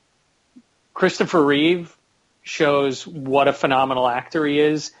 Christopher Reeve shows what a phenomenal actor he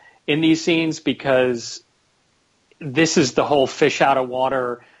is in these scenes, because this is the whole fish out of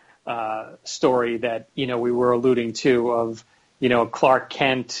water story that, we were alluding to of, Clark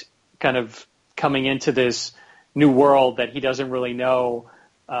Kent kind of coming into this new world that he doesn't really know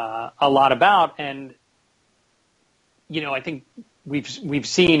a lot about. And, I think we've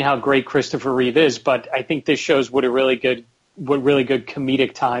seen how great Christopher Reeve is, but I think this shows what really good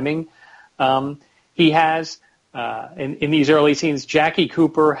comedic timing he has. In these early scenes, Jackie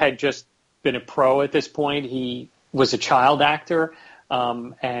Cooper had just been a pro at this point. He was a child actor,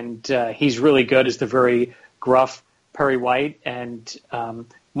 and he's really good as the very gruff Perry White. And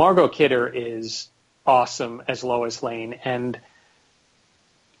Margot Kidder is awesome as Lois Lane. And,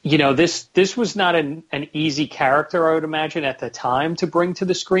 this was not an easy character, I would imagine, at the time to bring to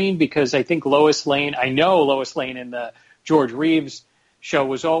the screen, because I think Lois Lane in the George Reeves show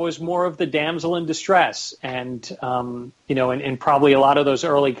was always more of the damsel in distress, and in probably a lot of those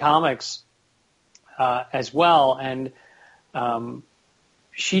early comics as well. And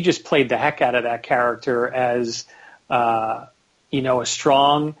she just played the heck out of that character as a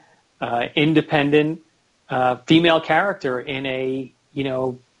strong, independent female character in a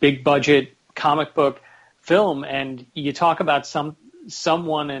big budget comic book film. And you talk about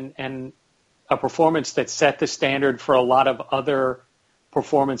someone and a performance that set the standard for a lot of other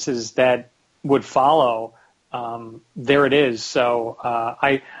performances that would follow. There it is. So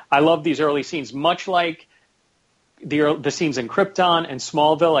I love these early scenes, much like the scenes in Krypton and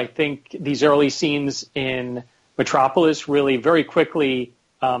Smallville. I think these early scenes in Metropolis really very quickly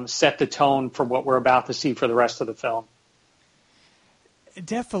set the tone for what we're about to see for the rest of the film.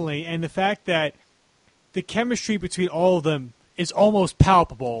 Definitely, and the fact that the chemistry between all of them is almost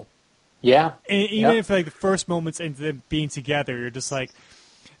palpable. Yeah. And even if the first moments into them being together, you're just like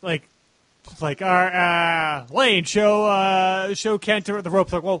like, Lane, show Kent the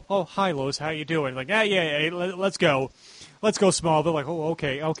ropes. Like, well, oh, hi, Lois, how you doing? Like, yeah, let's go. Let's go, Smallville. Like, oh,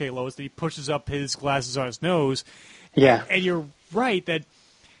 okay, Lois. And he pushes up his glasses on his nose. Yeah. And you're right that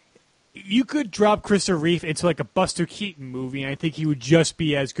you could drop Christopher Reeve into like a Buster Keaton movie, and I think he would just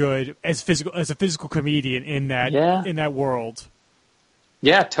be as good as a physical comedian in that world.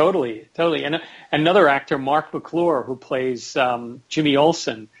 Yeah, totally. And another actor, Mark McClure, who plays Jimmy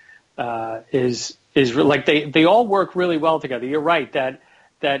Olsen, is like they all work really well together. You're right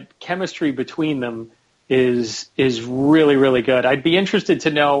that chemistry between them is really, really good. I'd be interested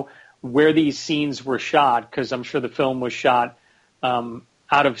to know where these scenes were shot, because I'm sure the film was shot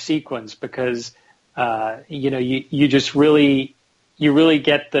out of sequence, because you just really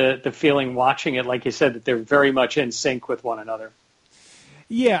get the feeling watching it, like you said, that they're very much in sync with one another.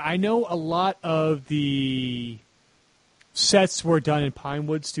 Yeah, I know a lot of the sets were done in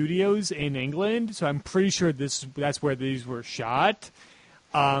Pinewood Studios in England, so I'm pretty sure that's where these were shot.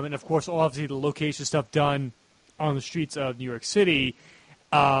 And of course, obviously, the location stuff done on the streets of New York City.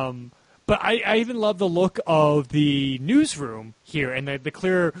 But I even love the look of the newsroom here and the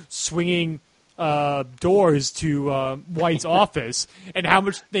clear swinging doors to White's office, and how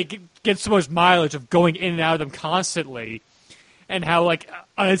much they get so much mileage of going in and out of them constantly. And how, like,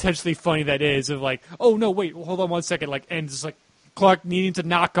 unintentionally funny that is, of like, oh, no, wait, hold on one second, like, and just, like, Clark needing to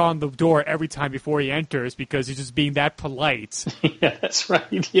knock on the door every time before he enters because he's just being that polite. Yeah, that's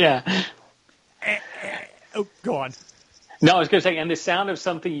right, yeah. Oh, go on. No, I was going to say, and the sound of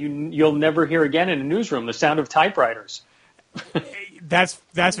something you'll never hear again in a newsroom, the sound of typewriters. That's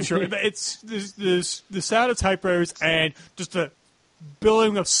for sure. It's the sound of typewriters and just the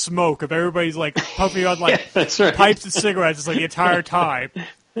billowing of smoke of everybody's like puffing on like right. pipes and cigarettes just like the entire time.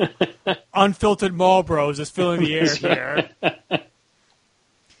 Unfiltered Marlboros just filling the air here.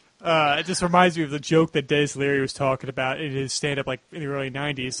 It just reminds me of the joke that Dennis Leary was talking about in his stand-up like in the early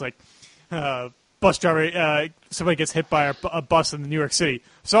 90s. Like, bus driver, somebody gets hit by a bus in New York City.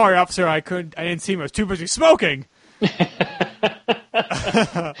 Sorry, officer, I didn't see him. I was too busy smoking.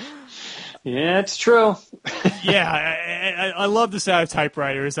 Yeah, it's true. Yeah, I love the sound of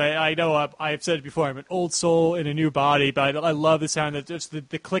typewriters. I know I've said it before. I'm an old soul in a new body, but I love the sound of just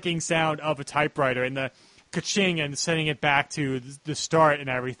the clicking sound of a typewriter and the ka-ching and sending it back to the start and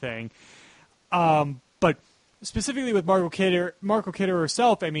everything. But specifically with Margot Kidder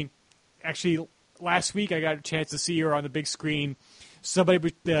herself, I mean, actually last week I got a chance to see her on the big screen.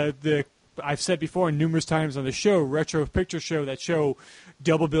 Somebody I've said before numerous times on the show, Retro Picture Show, that show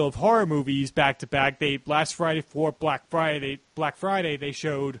double bill of horror movies back to back. Last Friday for Black Friday, they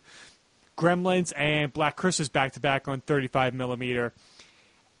showed Gremlins and Black Christmas back to back on 35 millimeter.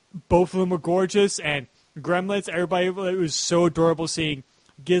 Both of them were gorgeous, and Gremlins, everybody, it was so adorable seeing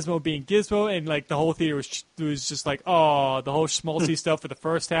Gizmo being Gizmo, and like the whole theater was just like, oh, the whole schmaltzy stuff for the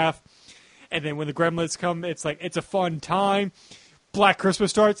first half, and then when the Gremlins come, it's like it's a fun time. Black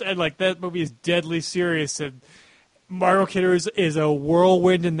Christmas starts, and like that movie is deadly serious, and Margot Kidder is a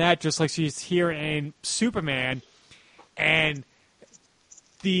whirlwind in that, just like she's here in Superman, and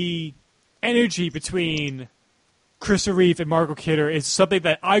the energy between Christopher Reeve and Margot Kidder is something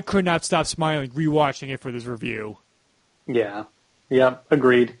that I could not stop smiling rewatching it for this review. Yeah,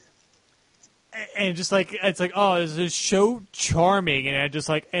 agreed. And just like it's like, oh, this is so charming, and I just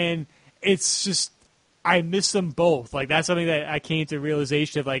like, and it's just. I miss them both. Like, that's something that I came to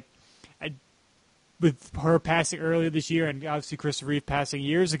realization of, like, with her passing earlier this year and obviously Christopher Reeve passing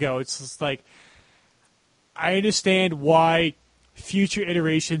years ago, it's just like, I understand why future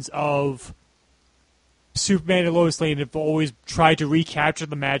iterations of Superman and Lois Lane have always tried to recapture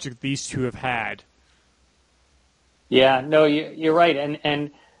the magic these two have had. Yeah, no, you're right.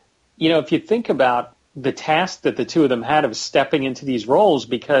 And you know, if you think about the task that the two of them had of stepping into these roles,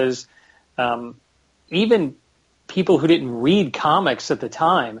 because even people who didn't read comics at the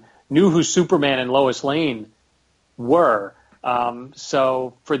time knew who Superman and Lois Lane were.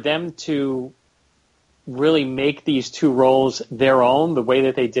 So for them to really make these two roles their own the way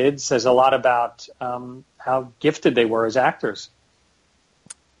that they did says a lot about how gifted they were as actors.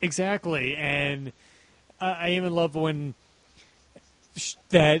 Exactly. And I even love when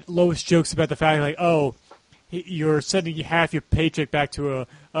that Lois jokes about the fact, like, oh, you're sending half your paycheck back to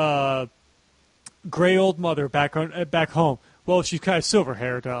a gray old mother back home. Well, she's kind of silver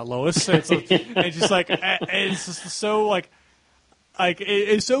haired, Lois. And it's just like it's just so like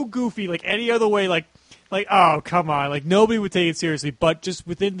it's so goofy. Like any other way, like oh come on, like nobody would take it seriously. But just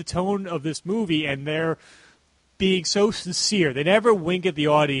within the tone of this movie, and they're being so sincere, they never wink at the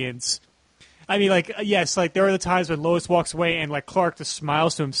audience. I mean, like, yes, like there are the times when Lois walks away and like Clark just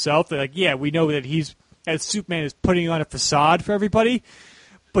smiles to himself. They're like, yeah, we know that he's as Superman is putting on a facade for everybody,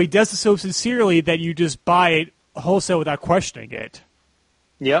 but he does it so sincerely that you just buy it wholesale without questioning it.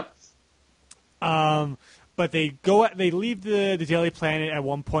 Yep. But they leave the Daily Planet at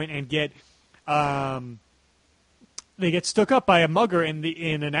one point and get they get stuck up by a mugger in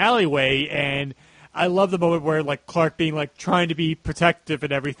an alleyway, and I love the moment where like Clark being like trying to be protective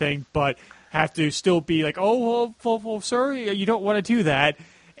and everything, but have to still be like, oh, sir, you don't want to do that,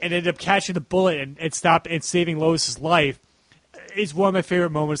 and end up catching the bullet and stop and saving Lois's life. Is one of my favorite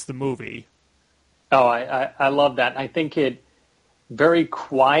moments of the movie. Oh, I love that. I think it very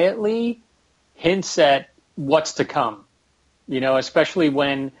quietly hints at what's to come, especially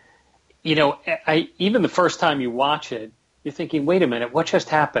when, even the first time you watch it, you're thinking, wait a minute, what just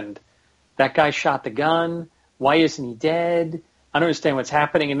happened? That guy shot the gun. Why isn't he dead? I don't understand what's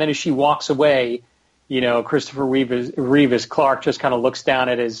happening. And then as she walks away, Christopher Reeve as Clark just kind of looks down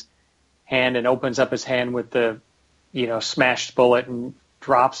at his hand and opens up his hand with the, smashed bullet and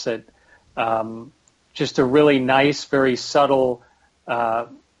drops it. Just a really nice, very subtle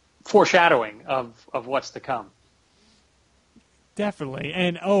foreshadowing of what's to come. Definitely.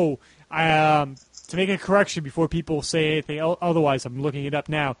 And, to make a correction before people say anything otherwise, I'm looking it up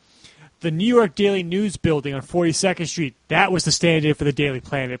now. The New York Daily News building on 42nd Street, that was the stand-in for the Daily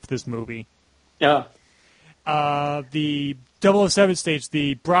Planet for this movie. Yeah. The 007 stage,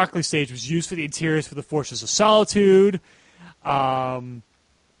 the Broccoli stage, was used for the interiors for the Fortress of Solitude. And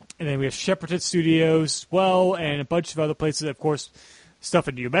then we have Shepperton Studios as well, and a bunch of other places, of course, stuff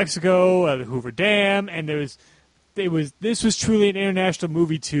in New Mexico, the Hoover Dam, and this was truly an international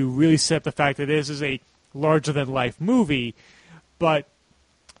movie to really set up the fact that this is a larger-than-life movie. But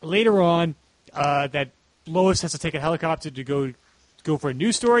later on, that Lois has to take a helicopter to go for a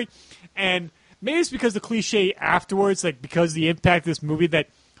news story, and maybe it's because the cliche afterwards, like because of the impact of this movie, that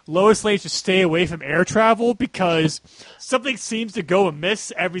Lois Lane should stay away from air travel because something seems to go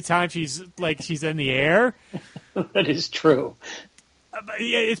amiss every time she's in the air. That is true.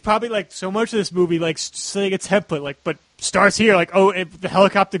 Yeah, it's probably like so much of this movie, like setting a template, like but starts here, like if the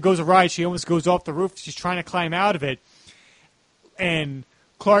helicopter goes awry, she almost goes off the roof. She's trying to climb out of it, and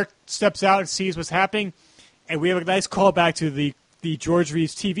Clark steps out and sees what's happening, and we have a nice callback to the George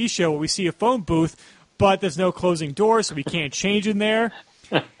Reeves TV show where we see a phone booth, but there's no closing door, so we can't change in there.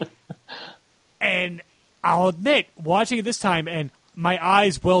 And I'll admit, watching it this time, and my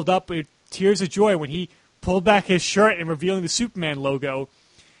eyes welled up with tears of joy when he pulled back his shirt and revealing the Superman logo.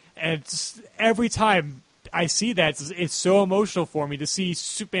 And every time I see that, it's so emotional for me to see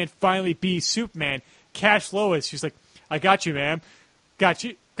Superman finally be Superman. Catch Lois. She's like, I got you, man. Got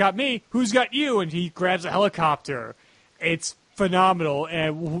you. Got me. Who's got you? And he grabs a helicopter. It's phenomenal.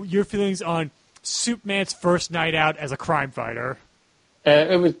 And your feelings on Superman's first night out as a crime fighter?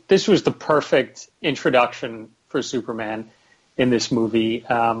 This was the perfect introduction for Superman in this movie.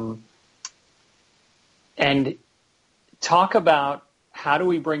 And talk about how do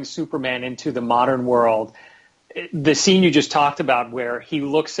we bring Superman into the modern world. The scene you just talked about where he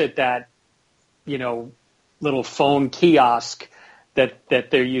looks at that, little phone kiosk that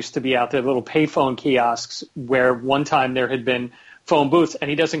there used to be out there, little payphone kiosks where one time there had been phone booths and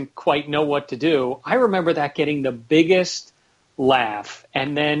he doesn't quite know what to do. I remember that getting the biggest laugh.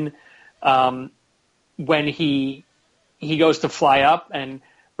 And then when he goes to fly up and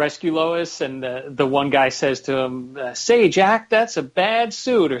rescue Lois, and the one guy says to him, say, Jack, that's a bad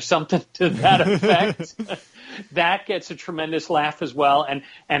suit, or something to that effect. That gets a tremendous laugh as well.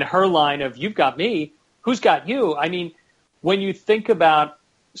 And her line of, you've got me, who's got you? I mean, when you think about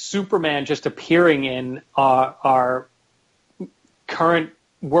Superman just appearing in our current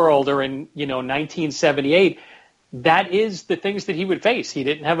world, or in 1978, that is the things that he would face. He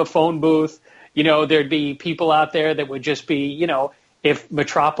didn't have a phone booth. There'd be people out there that would just be, if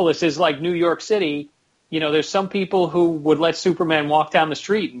Metropolis is like New York City, there's some people who would let Superman walk down the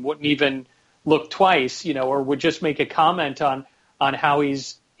street and wouldn't even look twice, or would just make a comment on how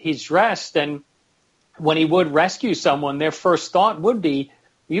he's dressed. And when he would rescue someone, their first thought would be,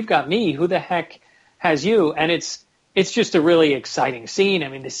 you've got me, who the heck has you? And it's just a really exciting scene. I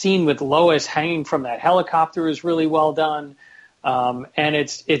mean, the scene with Lois hanging from that helicopter is really well done. And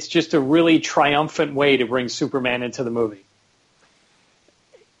it's just a really triumphant way to bring Superman into the movie.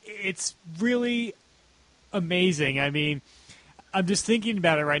 It's really amazing. I mean, I'm just thinking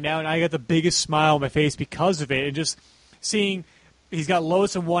about it right now, and I got the biggest smile on my face because of it. And just seeing he's got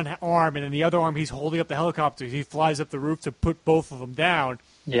Lois in one arm, and in the other arm he's holding up the helicopter. He flies up the roof to put both of them down.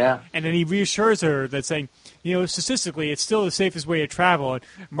 Yeah. And then he reassures her that saying, statistically, it's still the safest way to travel. And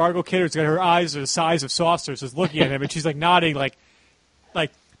Margot Kidder's got her eyes are the size of saucers, just looking at him, and she's like nodding, like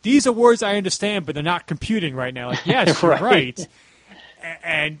these are words I understand, but they're not computing right now. Like, yes, you're right.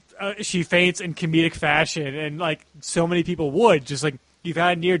 And she faints in comedic fashion, and like so many people would, just like you've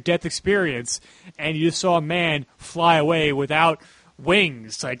had a near-death experience, and you just saw a man fly away without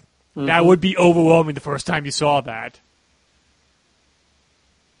wings. Like that would be overwhelming the first time you saw that.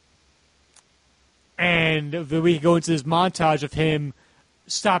 And then we go into this montage of him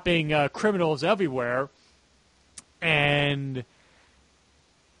stopping criminals everywhere. And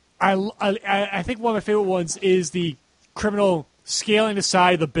I think one of my favorite ones is the criminal scaling the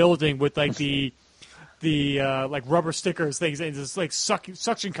side of the building with like the like rubber stickers things, and just like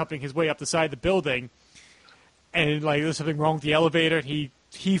suction cupping his way up the side of the building. And like there's something wrong with the elevator. And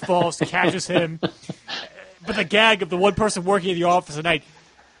he falls, catches him. But the gag of the one person working in the office at night,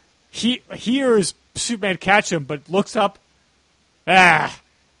 he hears Superman catch him, but looks up.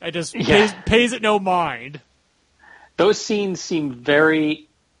 It just pays it no mind. Those scenes seem very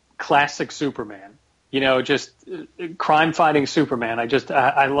classic Superman. Just crime-fighting Superman.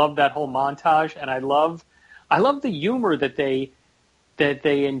 I love that whole montage, and I love the humor that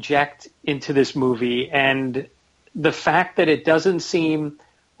they inject into this movie, and the fact that it doesn't seem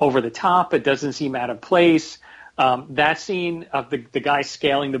over the top, it doesn't seem out of place. That scene of the guy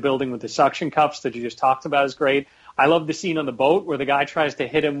scaling the building with the suction cups that you just talked about is great. I love the scene on the boat where the guy tries to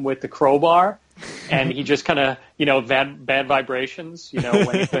hit him with the crowbar, and he just kind of, bad vibrations,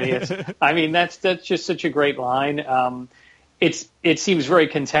 when he hits. I mean, that's just such a great line. It seems very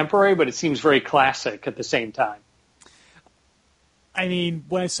contemporary, but it seems very classic at the same time. I mean,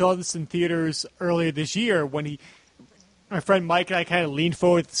 when I saw this in theaters earlier this year, my friend Mike and I kind of leaned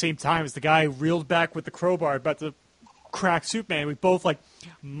forward at the same time as the guy reeled back with the crowbar about to crack Superman. We both like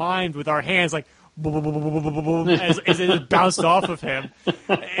mimed with our hands like as it bounced off of him.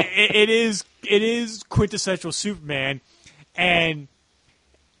 It is quintessential Superman, and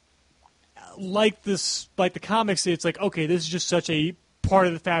like the comics, it's like, okay, this is just such a part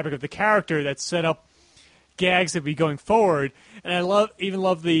of the fabric of the character that's set up gags that be going forward. And I love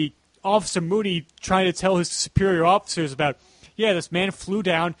the Officer Mooney trying to tell his superior officers about, this man flew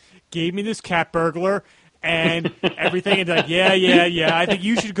down, gave me this cat burglar, and everything, and like, yeah, I think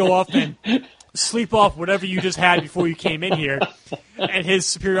you should go off and sleep off whatever you just had before you came in here. And his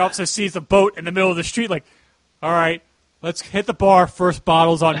superior officer sees the boat in the middle of the street, like, all right, let's hit the bar, first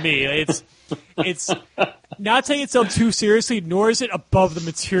bottle's on me. It's not taking itself too seriously, nor is it above the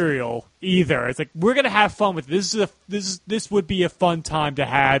material either. It's like, we're going to have fun with this. This would be a fun time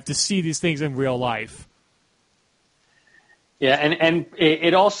to see these things in real life. Yeah, and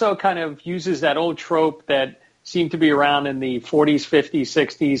it also kind of uses that old trope that seemed to be around in the 40s, 50s,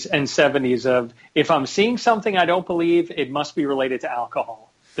 60s, and 70s of, if I'm seeing something I don't believe, it must be related to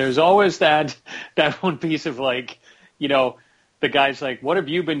alcohol. There's always that one piece of like, the guy's like, what have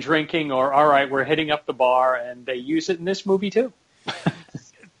you been drinking? Or, all right, we're hitting up the bar. And they use it in this movie, too.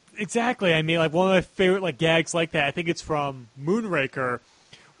 Exactly. I mean, like, one of my favorite like gags like that, I think it's from Moonraker,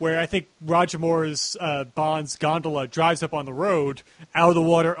 where I think Roger Moore's Bond's gondola drives up on the road, out of the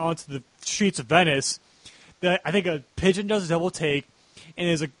water, onto the streets of Venice. I think a pigeon does a double take, and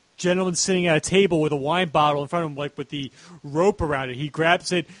there's a gentleman sitting at a table with a wine bottle in front of him, like with the rope around it. He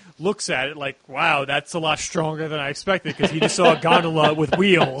grabs it, looks at it, like, wow, that's a lot stronger than I expected, because he just saw a gondola with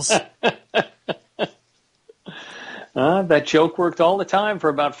wheels. That joke worked all the time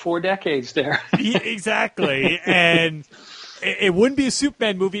for about 4 decades there. Exactly, and it wouldn't be a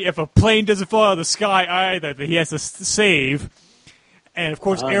Superman movie if a plane doesn't fall out of the sky either that he has to save. And, of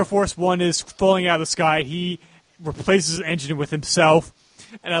course, Air Force One is falling out of the sky. He replaces his engine with himself.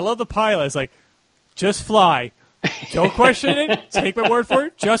 And I love the pilot. It's like, just fly. Don't question it. Take my word for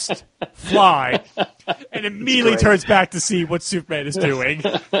it. Just fly. And immediately turns back to see what Superman is doing.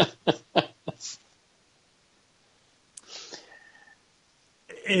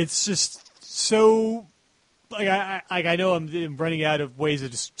 It's just so... I know I'm running out of ways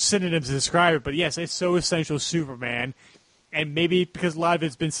of just synonyms to describe it, but yes, it's so essential Superman. And maybe because a lot of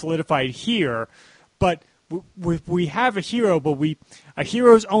it's been solidified here, but we have a hero, but a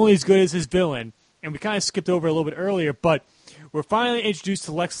hero is only as good as his villain. And we kind of skipped over a little bit earlier, but we're finally introduced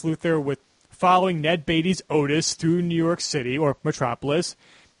to Lex Luthor with following Ned Beatty's Otis through New York City, or Metropolis.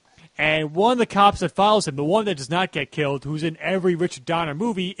 And one of the cops that follows him, the one that does not get killed, who's in every Richard Donner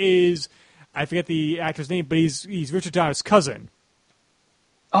movie, is, I forget the actor's name, but he's Richard Donner's cousin.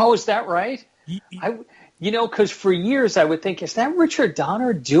 Oh, is that right? Because for years I would think, is that Richard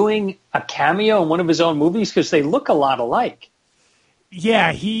Donner doing a cameo in one of his own movies? Because they look a lot alike.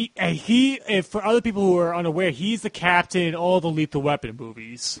 Yeah, he. For other people who are unaware, he's the captain in all the Lethal Weapon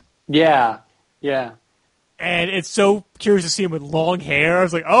movies. Yeah. And it's so curious to see him with long hair. I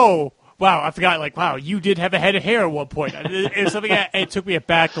was like, oh, wow, I forgot. Like, wow, you did have a head of hair at one point. It was something it took me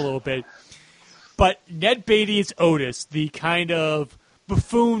aback a little bit. But Ned Beatty as Otis, the kind of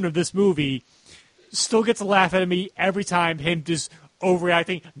buffoon of this movie, still gets a laugh out of me every time. Him just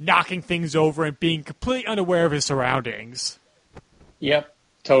overreacting, knocking things over, and being completely unaware of his surroundings. Yep,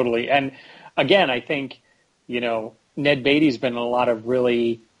 totally. And again, I think, Ned Beatty's been in a lot of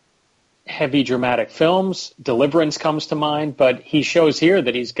really heavy dramatic films. Deliverance comes to mind, but he shows here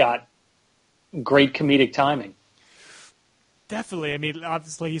that he's got great comedic timing. Definitely. I mean,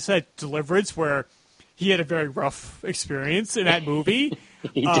 obviously, you said Deliverance, where he had a very rough experience in that movie.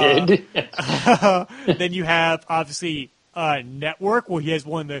 He did. Then you have, obviously, Network, where he has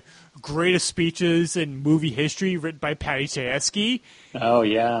one of the greatest speeches in movie history written by Patty Chayefsky. Oh,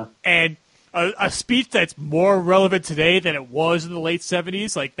 yeah. And a speech that's more relevant today than it was in the late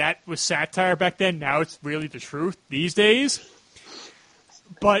 70s. Like, that was satire back then. Now it's really the truth these days.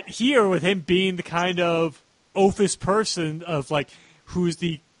 But here, with him being the kind of oafest person of, like, who's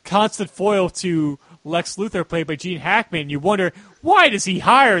the constant foil to Lex Luthor, played by Gene Hackman, you wonder, why does he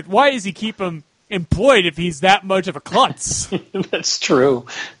keep him employed if he's that much of a klutz? That's true.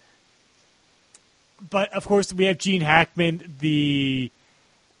 But, of course, we have Gene Hackman, the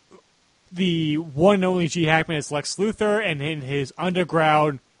one and only Gene Hackman as Lex Luthor, and in his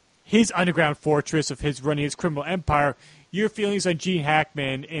underground fortress of his running his criminal empire. Your feelings on Gene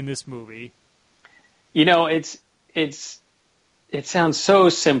Hackman in this movie? It sounds so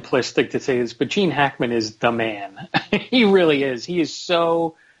simplistic to say this, but Gene Hackman is the man. He really is. He is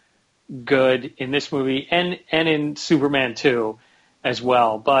so good in this movie and in Superman 2 as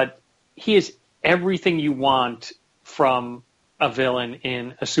well. But he is everything you want from a villain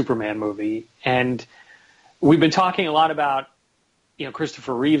in a Superman movie. And we've been talking a lot about,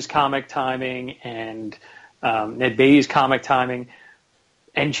 Christopher Reeve's comic timing and Ned Beatty's comic timing.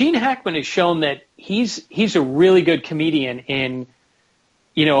 And Gene Hackman has shown that he's a really good comedian in,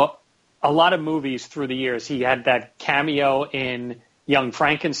 a lot of movies through the years. He had that cameo in Young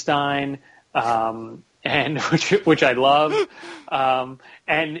Frankenstein, and which I love,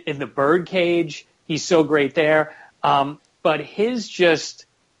 and in The Birdcage, he's so great there. But his just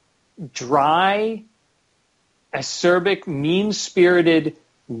dry, acerbic, mean-spirited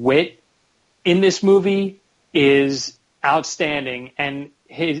wit in this movie is outstanding, and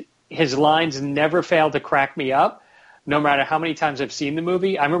his lines never fail to crack me up, no matter how many times I've seen the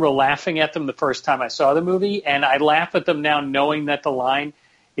movie. I remember laughing at them the first time I saw the movie, and I laugh at them now knowing that the line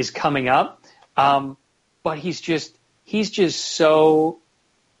is coming up. But he's just so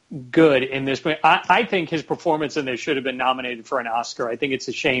good in this movie. I think his performance in this should have been nominated for an Oscar. I think it's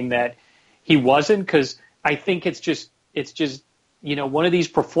a shame that he wasn't, because I think it's just one of these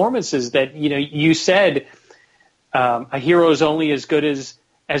performances that you said a hero is only as good as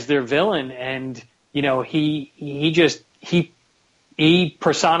their villain, and he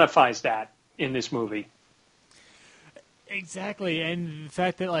personifies that in this movie. Exactly, and the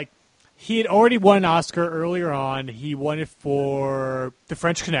fact that he had already won an Oscar earlier on. He won it for The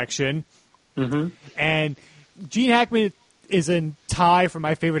French Connection, and Gene Hackman is in tie for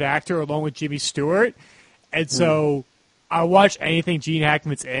my favorite actor, along with Jimmy Stewart. And so I watch anything Gene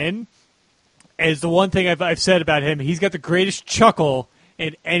Hackman's in. And it's the one thing I've said about him. He's got the greatest chuckle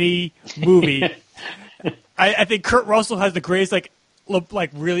in any movie. I think Kurt Russell has the greatest,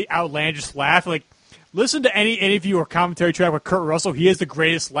 really outlandish laugh. Listen to any interview or commentary track with Kurt Russell. He has the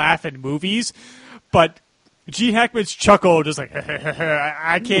greatest laugh in movies. But Gene Hackman's chuckle, just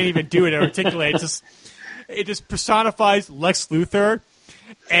I can't even do it or articulate. It just personifies Lex Luthor.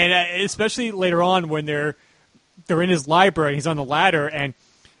 And especially later on when they're in his library, he's on the ladder, and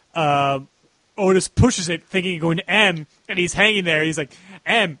Otis pushes it, thinking he's going to M, and he's hanging there. He's like,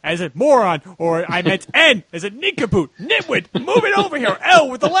 M as a moron, or I meant N as a nincompoop, nitwit, move it over here, L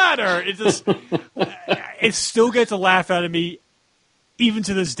with the ladder. It still gets a laugh out of me, even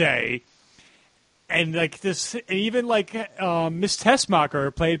to this day. And Miss Tessmacher,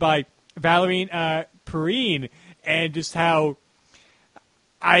 played by Valerine Perrine, and just how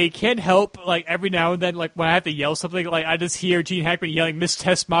I can't help, every now and then, when I have to yell something, I just hear Gene Hackman yelling Miss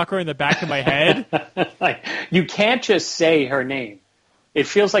Tessmacher in the back of my head. You can't just say her name. It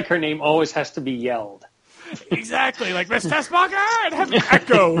feels like her name always has to be yelled. Exactly, Miss Tessmacher, and have an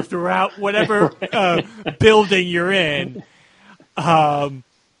echo throughout whatever building you're in.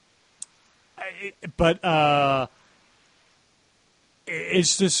 but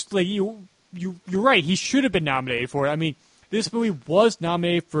it's just like you're right. He should have been nominated for it. I mean, this movie was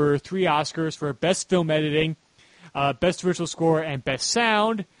nominated for 3 Oscars for Best Film Editing, Best Visual Score, and Best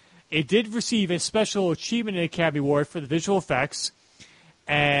Sound. It did receive a Special Achievement Academy Award for the visual effects,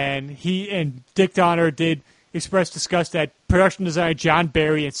 and Dick Donner did express disgust that production designer John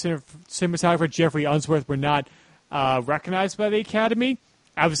Barry and cinematographer Jeffrey Unsworth were not recognized by the Academy.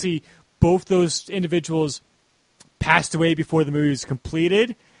 Obviously, both those individuals passed away before the movie was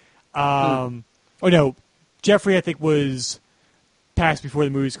completed. Oh no, Jeffrey I think was passed before the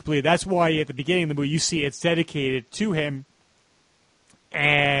movie was completed. That's why at the beginning of the movie you see it's dedicated to him,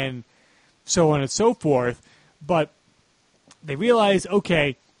 and so on and so forth. But they realize,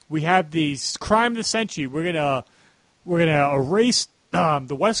 okay, we have these crime of the century. We're gonna erase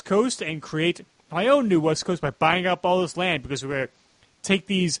the West Coast and create my own new West Coast by buying up all this land, because we're gonna take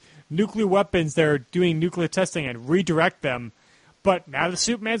these nuclear weapons that are doing nuclear testing and redirect them. But now that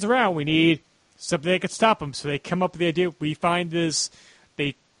Superman's around, we need something that could stop him. So they come up with the idea. We find this.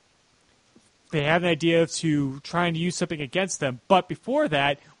 They have an idea to trying to use something against them. But before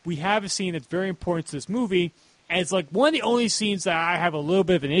that, we have a scene that's very important to this movie. And it's like one of the only scenes that I have a little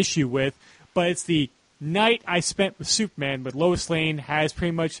bit of an issue with. But it's the night I spent with Superman, with Lois Lane has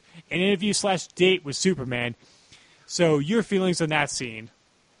pretty much an interview/date with Superman. So your feelings on that scene?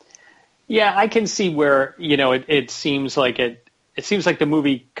 Yeah, I can see where, it seems like it seems like the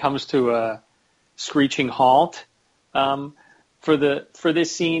movie comes to a screeching halt for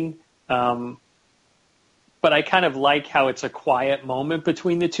this scene. But I kind of like how it's a quiet moment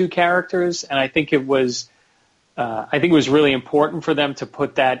between the two characters, and I think it was really important for them to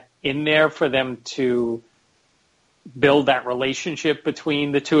put that in there, for them to build that relationship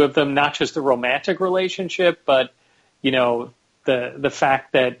between the two of them, not just a romantic relationship, but the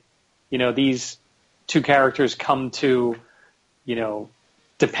fact that these two characters come to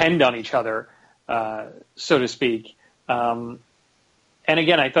depend on each other, so to speak. And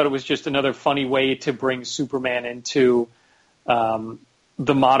again, I thought it was just another funny way to bring Superman into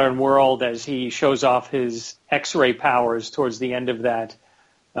the modern world as he shows off his X-ray powers towards the end of that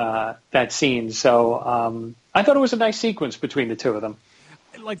scene. So I thought it was a nice sequence between the two of them.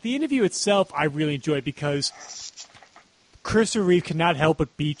 Like the interview itself, I really enjoyed because Christopher Reeve cannot help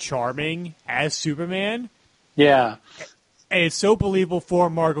but be charming as Superman. Yeah. And it's so believable for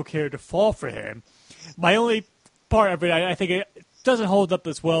Margot Kidder to fall for him. My only part of it, I think it doesn't hold up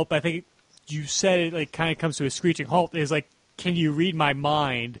as well, but I think you said it like kind of comes to a screeching halt, is like, can you read my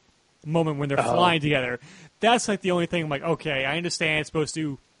mind moment when they're flying together. That's like the only thing I'm like, okay, I understand it's supposed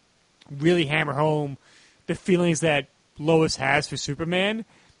to really hammer home the feelings that Lois has for Superman.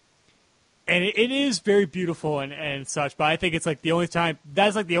 And it is very beautiful and such, but I think it's like the only time,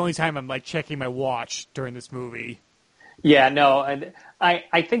 that's like the only time I'm like checking my watch during this movie. Yeah, no, and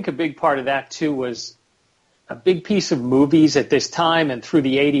I think a big part of that too was a big piece of movies at this time and through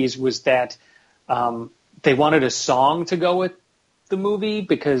the 80s was that they wanted a song to go with the movie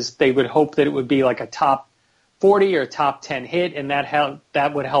because they would hope that it would be like a top 40 or top 10 hit, and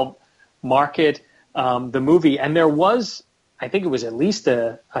that would help market the movie. And there was, I think it was at least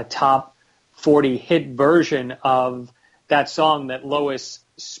a top 40 hit version of that song that Lois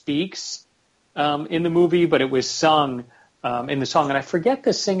speaks in the movie, but it was sung in the song. And I forget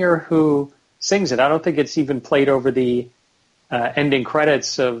the singer who sings it. I don't think it's even played over the ending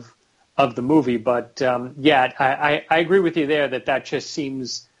credits of the movie. But yeah, I agree with you there that just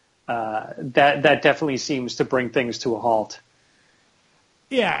seems that definitely seems to bring things to a halt.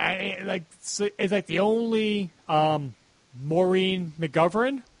 Yeah, it's like the only Maureen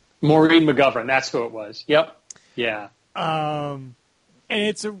McGovern. Maureen McGovern, that's who it was. Yep. Yeah. And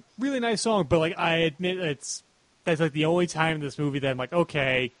it's a really nice song, but like I admit that's like the only time in this movie that I'm like,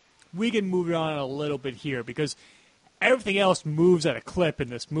 okay, we can move it on a little bit here because everything else moves at a clip in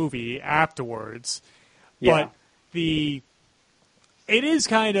this movie afterwards. Yeah. But it is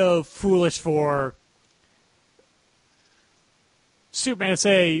kind of foolish for Superman to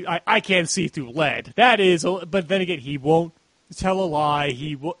say, I can't see through lead. That is, but then again, he won't tell a lie.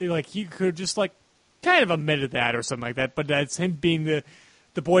 He could just like kind of admitted that or something like that. But that's him being the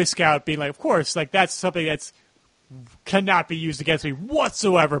Boy Scout being like, of course, like that's something that's cannot be used against me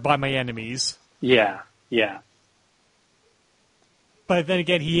whatsoever by my enemies. Yeah, yeah. But then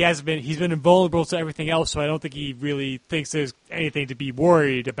again, he's been invulnerable to everything else, so I don't think he really thinks there's anything to be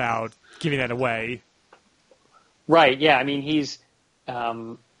worried about giving that away. Right. Yeah. I mean, he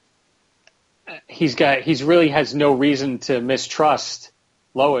really has no reason to mistrust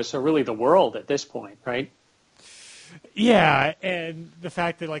Lois or really the world at this point, right? Yeah, and the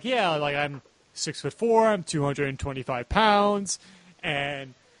fact that I'm 6'4", I'm 225 pounds,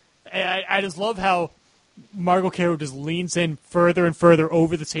 and I just love how Margot Kidder just leans in further and further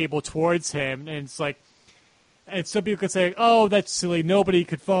over the table towards him, and it's like, and some people could say, "Oh, that's silly. Nobody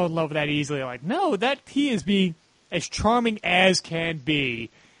could fall in love with that easily." Like, no, that he is being as charming as can be,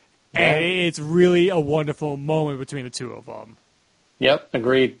 and it's really a wonderful moment between the two of them. Yep,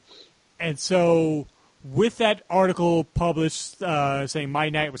 agreed. And so, with that article published saying "My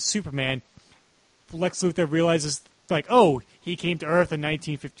Night with Superman," Lex Luthor realizes, like, oh, he came to Earth in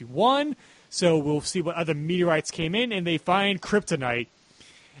 1951. So we'll see what other meteorites came in, and they find kryptonite.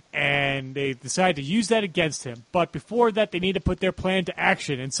 And they decide to use that against him. But before that, they need to put their plan to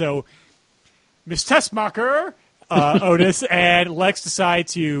action. And so Miss Tessmacher, Otis, and Lex decide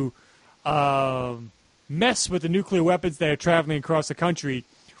to mess with the nuclear weapons that are traveling across the country,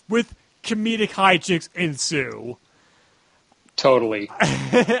 with comedic hijinks ensue. Totally.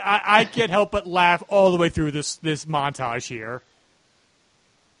 I can't help but laugh all the way through this montage here.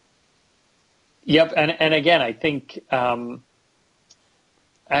 Yep, and again, I think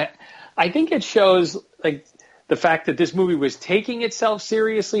I think it shows like the fact that this movie was taking itself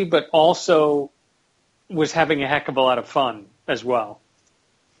seriously, but also was having a heck of a lot of fun as well.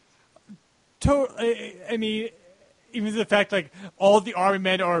 I mean, even the fact like all the army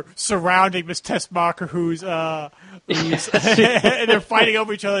men are surrounding Miss Tessmacher, who's and they're fighting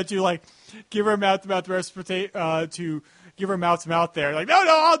over each other to like give her mouth-to-mouth respiration to give her mouth-to-mouth there. Like, no,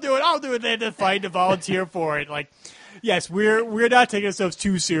 I'll do it. They had to fight to volunteer for it. Like, yes, we're not taking ourselves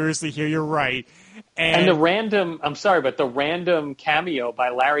too seriously here. You're right. And the random cameo by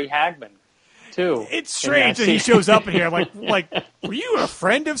Larry Hagman, too. It's strange that he shows up in here. Like, were you a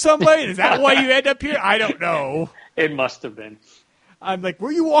friend of somebody? Is that why you end up here? I don't know. It must have been. I'm like,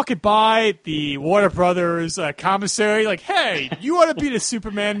 were you walking by the Warner Brothers commissary? Like, hey, you want to be in a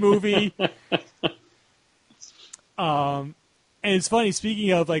Superman movie? And it's funny,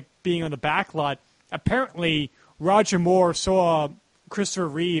 speaking of like being on the back lot, apparently Roger Moore saw Christopher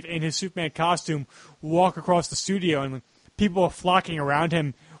Reeve in his Superman costume walk across the studio, and people were flocking around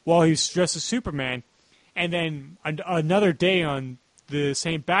him while he was dressed as Superman. And then another day on the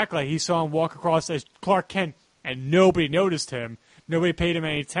same backlight, he saw him walk across as Clark Kent, and nobody noticed him. Nobody paid him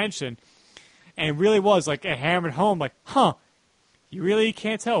any attention. And it really was like a hammered home, like, you really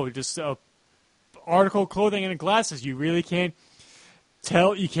can't tell. Just article, clothing, and glasses. You really can't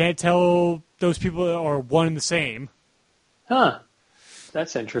tell. You can't tell those people are one and the same. Huh.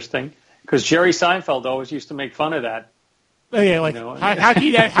 That's interesting. Because Jerry Seinfeld always used to make fun of that. Oh, yeah, like, how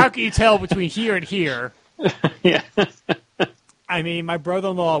can you tell between here and here? Yeah. I mean, my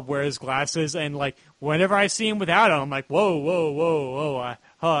brother-in-law wears glasses, and like whenever I see him without them, I'm like, whoa.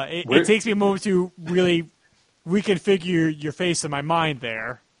 It takes me a moment to really reconfigure your face in my mind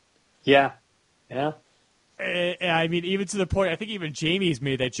there. Yeah. I mean, even to the point, I think even Jamie's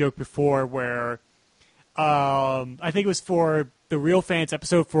made that joke before where I think it was for the Real Fans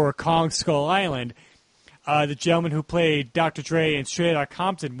episode for Kong Skull Island. The gentleman who played Dr. Dre in Straight Outta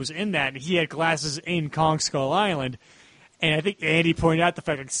Compton was in that, and he had glasses in Kong Skull Island. And I think Andy pointed out the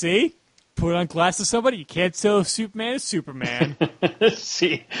fact, like, see, put on glasses somebody, you can't tell Superman is Superman.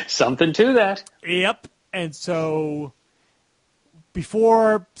 See, something to that. Yep. And so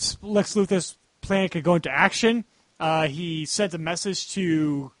before Lex Luthor's plan could go into action, he sent a message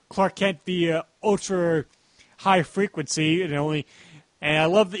to Clark Kent via ultra high frequency, and I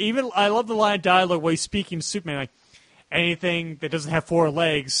love the line of dialogue where he's speaking to Superman, like, anything that doesn't have four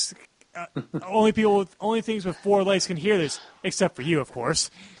legs. Only things with four legs can hear this, except for you, of course.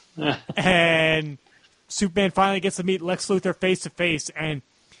 And Superman finally gets to meet Lex Luthor face to face. And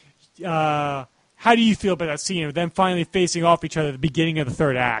how do you feel about that scene of them finally facing off each other at the beginning of the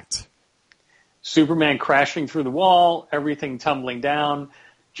third act? Superman crashing through the wall, everything tumbling down.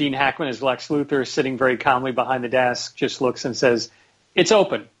 Gene Hackman as Lex Luthor, sitting very calmly behind the desk, just looks and says, "It's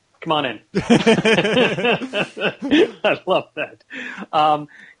open. Come on in." I love that.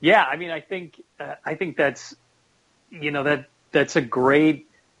 Yeah, I mean, I think that's, that's a great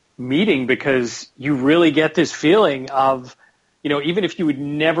meeting, because you really get this feeling of, even if you had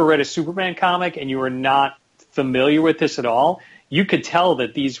never read a Superman comic and you were not familiar with this at all, you could tell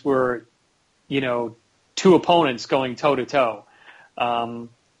that these were, two opponents going toe to toe.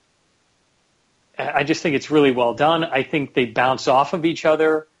 I just think it's really well done. I think they bounce off of each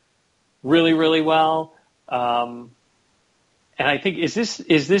other really, really well. And I think, is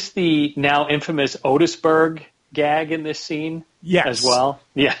this the now infamous Otisburg gag in this scene? Yes. As well?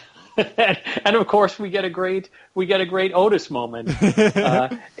 Yeah. And of course we get a great Otis moment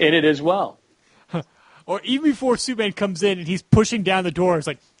in it as well. Or even before Superman comes in and he's pushing down the door, it's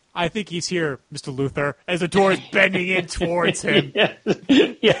like, I think he's here, Mr. Luthor, as the door is bending in towards him. Yeah,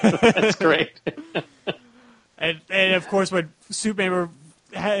 that's great. and of course, when Superman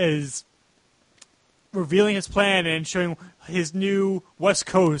is revealing his plan and showing his new West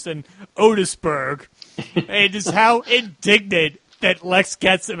Coast and Otisburg, and just how indignant that Lex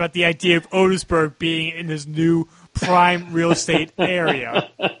gets about the idea of Otisburg being in this new prime real estate area.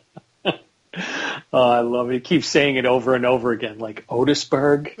 Oh, I love it. He keeps saying it over and over again, like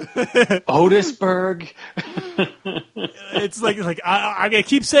Otisburg, Otisburg. It's like I'm gonna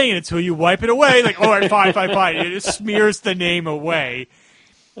keep saying it until you wipe it away. Like, all right, fine. It just smears the name away.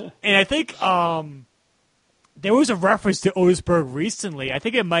 And I think there was a reference to Otisburg recently. I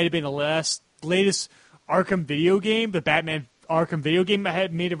think it might have been the latest Arkham video game, the Batman Arkham video game. I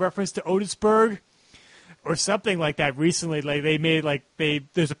had made a reference to Otisburg. Or something like that recently. Like they made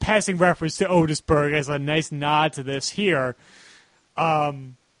there's a passing reference to Otisburg as a nice nod to this here. I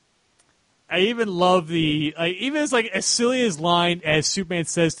even love even as silly as line as Superman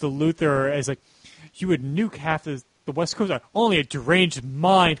says to Luthor as like, you would nuke half the West Coast. Only a deranged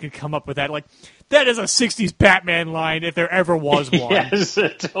mind could come up with that. Like, that is a 60s Batman line if there ever was one. Yes,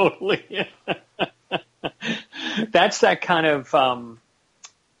 totally. That's that kind of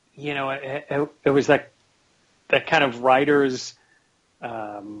it was that kind of writer's,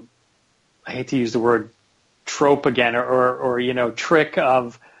 I hate to use the word trope again, or trick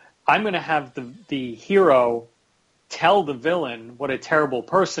of, I'm going to have the hero tell the villain what a terrible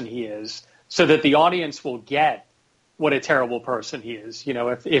person he is, so that the audience will get what a terrible person he is.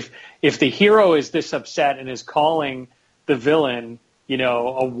 If the hero is this upset and is calling the villain,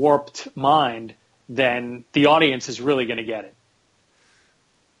 a warped mind, then the audience is really going to get it.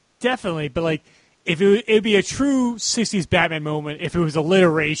 Like, but if it'd be a true 60s Batman moment if it was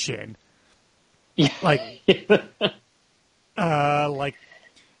alliteration. Yeah.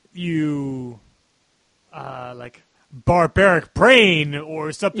 Barbaric brain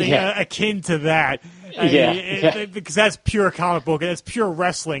or something akin to that. Because that's pure comic book and that's pure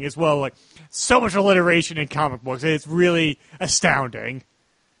wrestling as well. Like, so much alliteration in comic books. It's really astounding.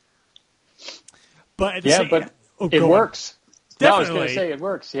 But it works. Definitely. No, I was going to say it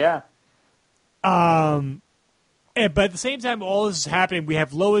works. Yeah. But at the same time, all this is happening, we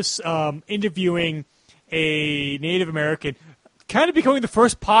have Lois interviewing a Native American, kind of becoming the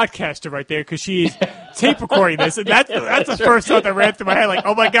first podcaster right there because she's tape recording this, and that's the first thought that ran through my head. Like,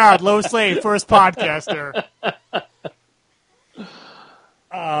 oh my God, Lois Lane, first podcaster.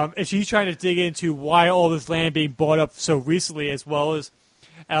 And she's trying to dig into why all this land being bought up so recently, as well as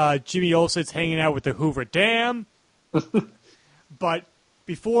Jimmy Olsen's hanging out with the Hoover Dam. But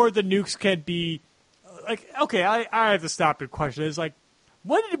before the nukes can be, I have to stop and question. It's like,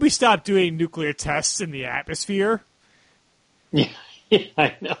 when did we stop doing nuclear tests in the atmosphere? Yeah,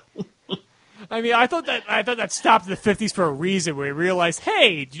 I know. I mean, I thought that stopped in the 50s for a reason, where we realized,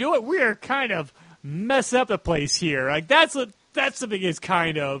 hey, do you know what? We're kind of messing up the place here. Like, that's something is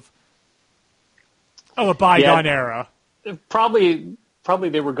kind of a bygone era. Probably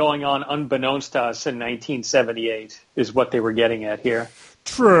they were going on unbeknownst to us in 1978 is what they were getting at here.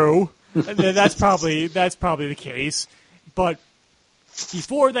 True. That's probably the case. But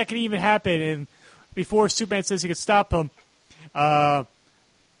before that can even happen, and before Superman says he can stop him,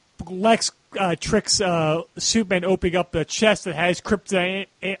 Lex tricks Superman opening up the chest that has kryptonite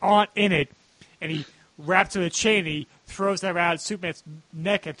in it, and he wraps it in a chain, and he throws that around Superman's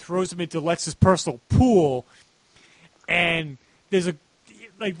neck and throws him into Lex's personal pool. And there's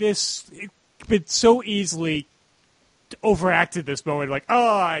this, it's been so easily overacted this moment, like,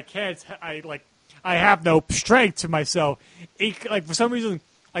 oh, I can't, I have no strength to myself. For some reason,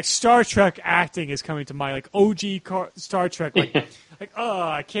 Star Trek acting is coming to mind, OG Star Trek, oh,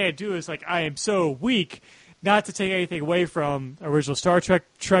 I can't do this, I am so weak. Not to take anything away from original Star Trek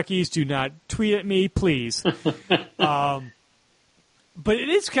Trekkies, do not tweet at me, please. But it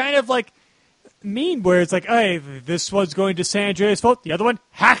is kind of mean, where it's hey, this one's going to San Andreas Fault, the other one,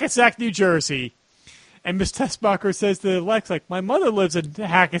 Hackensack, New Jersey. And Miss Tessmacher says to Lex, my mother lives in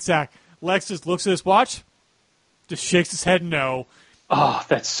Hackensack. Lex just looks at his watch, just shakes his head no. Oh,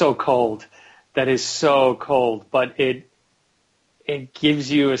 that's so cold. That is so cold. But it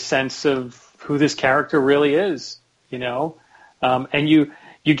gives you a sense of who this character really is, and you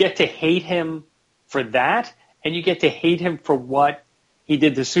get to hate him for that, and you get to hate him for what he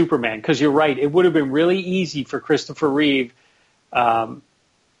did to Superman. Because you're right, it would have been really easy for Christopher Reeve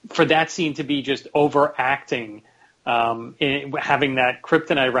for that scene to be just overacting, having that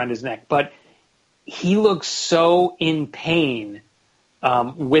kryptonite around his neck. But he looks so in pain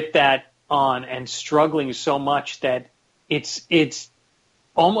with that on and struggling so much that it's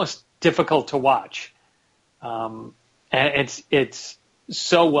almost difficult to watch. And it's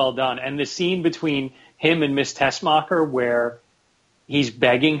so well done. And the scene between him and Miss Tessmacher where he's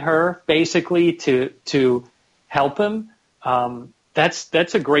begging her basically to help him,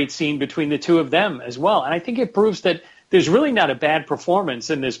 that's a great scene between the two of them as well. And I think it proves that there's really not a bad performance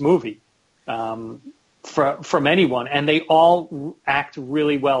in this movie from anyone, and they all act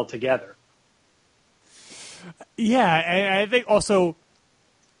really well together. Yeah, and I think also,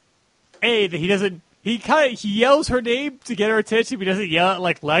 that he doesn't. He yells her name to get her attention, but he doesn't yell it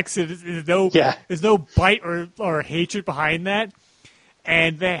like Lex. There's no bite or hatred behind that.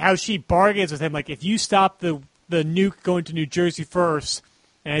 And how she bargains with him, like, if you stop the nuke going to New Jersey first,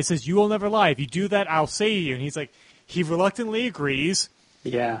 and he says, you will never lie. If you do that, I'll save you. And he's like, he reluctantly agrees.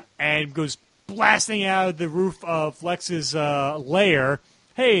 Yeah. And goes blasting out of the roof of Lex's lair.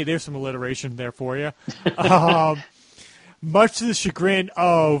 Hey, there's some alliteration there for you. Much to the chagrin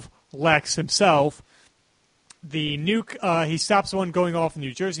of Lex himself, the nuke, he stops one going off in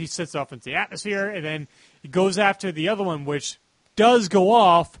New Jersey, he sets off into the atmosphere, and then he goes after the other one, which does go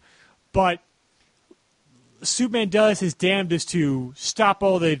off, but Superman does his damnedest to stop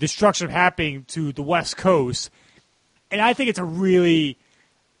all the destruction happening to the West Coast. And I think it's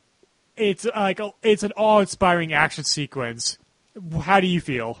it's an awe-inspiring action sequence. How do you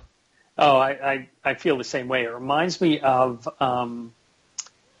feel? Oh, I feel the same way. It reminds me of,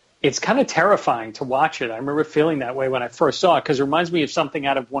 it's kind of terrifying to watch it. I remember feeling that way when I first saw it because it reminds me of something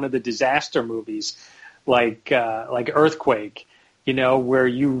out of one of the disaster movies, like Earthquake, where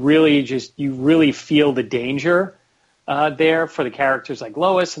you really feel the danger there for the characters like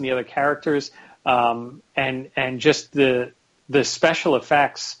Lois and the other characters, and just the special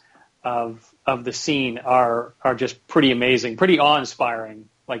effects of the scene are just pretty amazing, pretty awe-inspiring.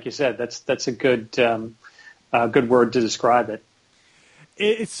 Like you said, that's a good word to describe it.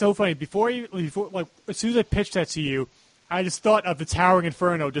 It's so funny. Before as soon as I pitched that to you, I just thought of the Towering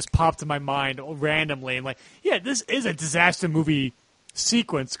Inferno just popped in my mind randomly. And this is a disaster movie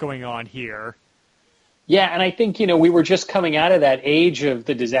sequence going on here. Yeah, and I think, we were just coming out of that age of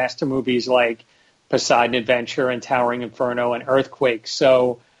the disaster movies like Poseidon Adventure and Towering Inferno and Earthquake.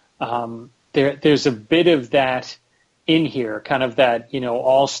 So there's a bit of that in here, kind of that,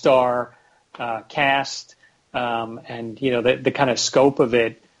 all-star cast. And the kind of scope of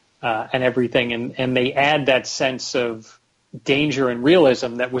it and everything, and they add that sense of danger and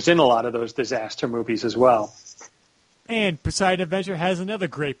realism that was in a lot of those disaster movies as well. And Poseidon Adventure has another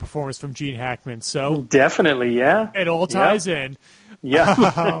great performance from Gene Hackman. So definitely, yeah, it all ties in.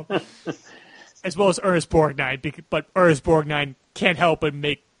 Yeah, as well as Ernest Borgnine, but Ernest Borgnine can't help but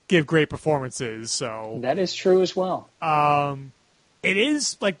give great performances. So that is true as well. It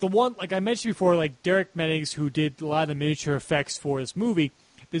is like the one, like I mentioned before, like Derek Meddings, who did a lot of the miniature effects for this movie.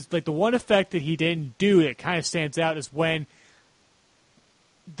 There's like the one effect that he didn't do that kind of stands out is when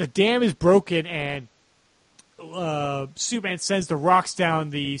the dam is broken and Superman sends the rocks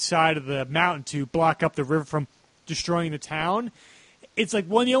down the side of the mountain to block up the river from destroying the town. It's like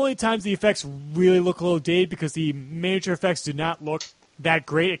one of the only times the effects really look a little dated because the miniature effects do not look that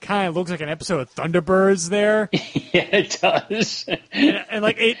great. It kind of looks like an episode of Thunderbirds there. Yeah, it does. and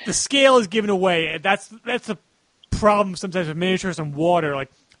the scale is given away. That's the problem sometimes with miniatures and water.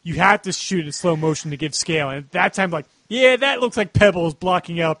 Like, you have to shoot in slow motion to give scale. And at that time, that looks like pebbles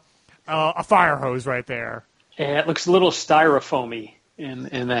blocking up a fire hose right there. Yeah, it looks a little styrofoamy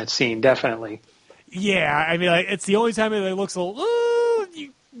in that scene, definitely. Yeah, I mean, it's the only time it looks a little...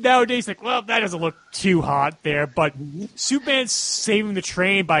 nowadays, that doesn't look too hot there, but Superman's saving the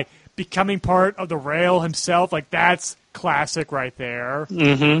train by becoming part of the rail himself, that's classic right there.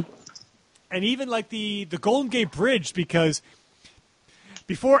 Mm-hmm. And even the Golden Gate Bridge, because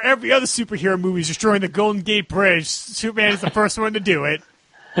before every other superhero movie is destroying the Golden Gate Bridge, Superman is the first one to do it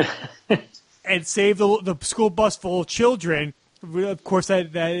and save the school bus full of children. Of course,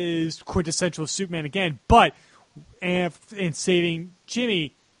 that is quintessential Superman again, but in saving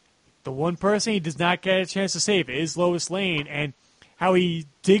Jimmy, the one person he does not get a chance to save is Lois Lane, and how he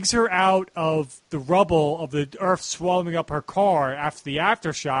digs her out of the rubble of the earth swallowing up her car after the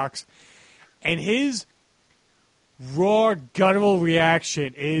aftershocks, and his raw, guttural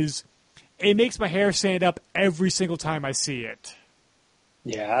reaction it makes my hair stand up every single time I see it.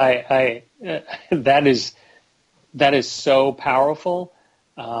 Yeah, I that is so powerful.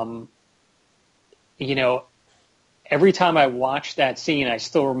 Every time I watch that scene, I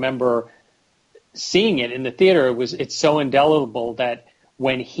still remember seeing it in the theater. It's so indelible that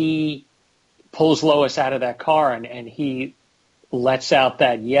when he pulls Lois out of that car and he lets out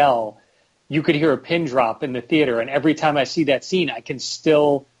that yell, you could hear a pin drop in the theater. And every time I see that scene, I can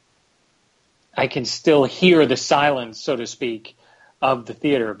still hear the silence, so to speak, of the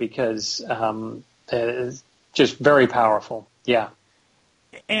theater because it's just very powerful. Yeah.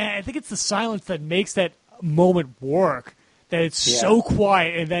 And I think it's the silence that makes that moment work, that it's so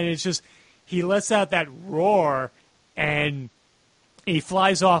quiet, and then it's just, he lets out that roar, and he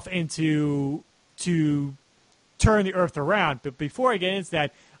flies off to turn the Earth around. But before I get into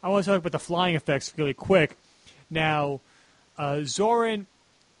that, I want to talk about the flying effects really quick. Now, Zoran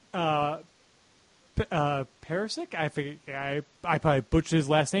Perisic, I probably butchered his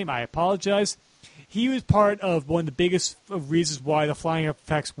last name. I apologize. He was part of one of the biggest reasons why the flying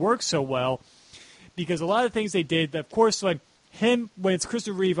effects work so well, because a lot of things they did, of course, when it's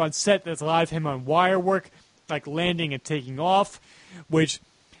Christopher Reeve on set, there's a lot of him on wire work, like landing and taking off,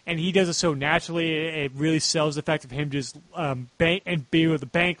 and he does it so naturally, it really sells the fact of him just bank and being able to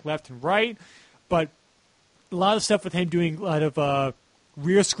bank left and right. But a lot of stuff with him doing a lot of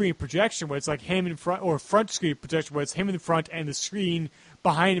rear screen projection, where it's like him in front, or front screen projection, where it's him in the front and the screen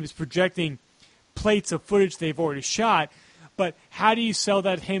behind him is projecting plates of footage they've already shot. But how do you sell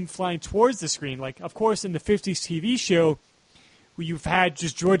that him flying towards the screen? Like, of course, in the 50s TV show, where you've had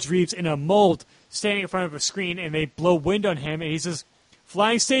just George Reeves in a mold standing in front of a screen, and they blow wind on him, and he's just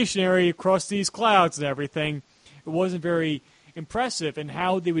flying stationary across these clouds and everything. It wasn't very impressive. And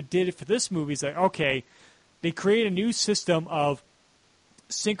how they did it for this movie is like, okay, they create a new system of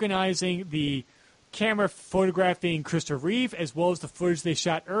synchronizing the camera photographing Christopher Reeve as well as the footage they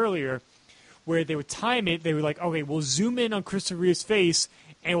shot earlier, where they would time it. They were like, okay, we'll zoom in on Christopher Reeve's face,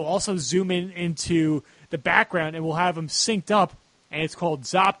 and we'll also zoom in into the background, and we'll have them synced up, and it's called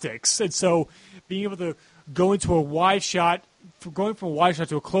Zoptics. And so being able to go into a wide shot, going from a wide shot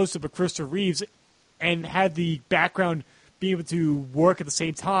to a close-up of Christopher Reeves and have the background be able to work at the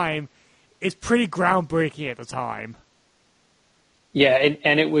same time is pretty groundbreaking at the time. Yeah,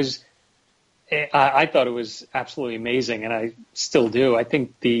 and it was, I thought it was absolutely amazing, and I still do. I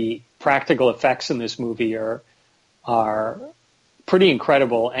think the practical effects in this movie are pretty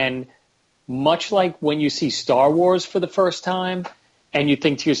incredible. And much like when you see Star Wars for the first time and you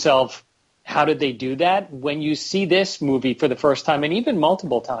think to yourself, how did they do that? When you see this movie for the first time, and even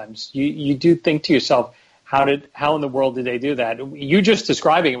multiple times, you do think to yourself, how in the world did they do that? You just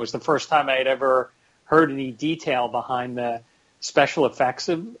describing it was the first time I had ever heard any detail behind the special effects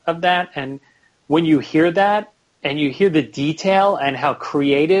of that. And when you hear that and you hear the detail and how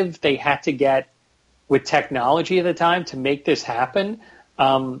creative they had to get with technology at the time to make this happen,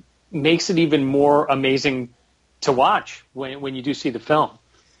 makes it even more amazing to watch when you do see the film.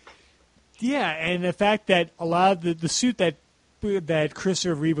 Yeah, and the fact that a lot of the suit that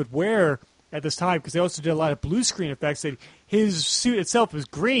Christopher Reeve would wear at this time, because they also did a lot of blue screen effects, that his suit itself was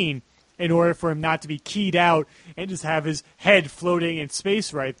green in order for him not to be keyed out and just have his head floating in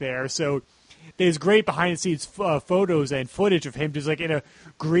space right there. So there's great behind-the-scenes photos and footage of him just like in a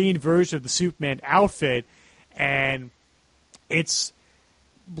green version of the Superman outfit, and it's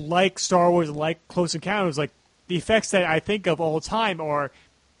like Star Wars and like Close Encounters. Like, the effects that I think of all the time are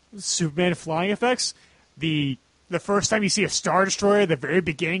Superman flying effects, the first time you see a Star Destroyer at the very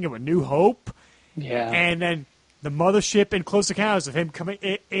beginning of A New Hope, and then the mothership in Close Encounters of him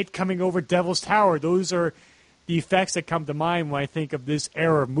coming over Devil's Tower. Those are the effects that come to mind when I think of this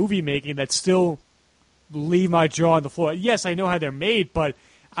era of movie making that still leave my jaw on the floor. Yes, I know how they're made, but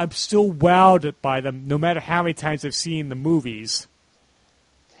I'm still wowed by them no matter how many times I've seen the movies.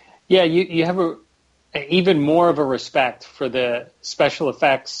 Yeah, you have even more of a respect for the special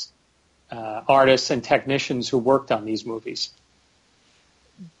effects artists and technicians who worked on these movies.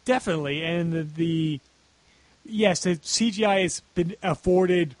 Definitely, and yes, the CGI has been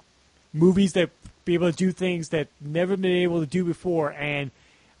afforded movies that be able to do things that never been able to do before, and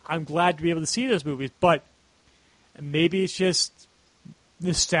I'm glad to be able to see those movies. But maybe it's just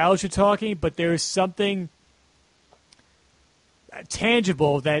nostalgia talking, but there is something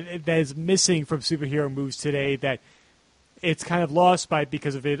tangible that is missing from superhero movies today that it's kind of lost by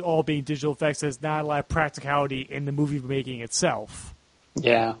because of it all being digital effects. There's not a lot of practicality in the movie making itself.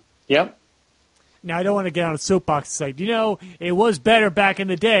 Yeah. Yep. Now, I don't want to get on a soapbox and say, it was better back in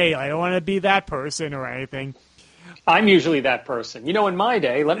the day. I don't want to be that person or anything. I'm usually that person. In my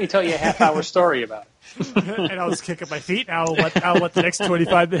day, let me tell you a half-hour story about it. And I'll just kick up my feet, and I'll let the next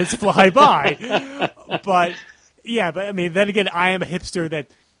 25 minutes fly by. But I mean, then again, I am a hipster that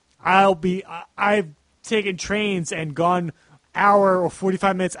I've taken trains and gone hour or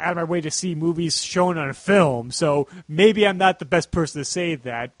 45 minutes out of my way to see movies shown on a film. So maybe I'm not the best person to say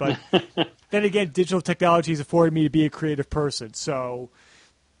that, but then again, digital technology has afforded me to be a creative person. So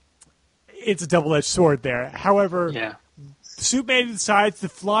it's a double-edged sword there. However, Yeah. Superman decides to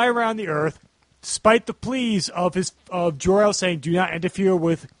fly around the Earth, despite the pleas of Jor-El saying, "Do not interfere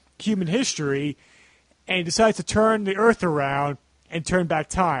with human history," and decides to turn the Earth around and turn back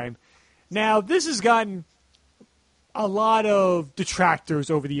time. Now, this has gotten a lot of detractors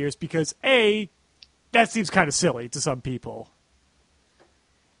over the years because, A, that seems kind of silly to some people.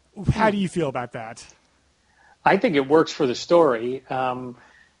 How do you feel about that? I think it works for the story, and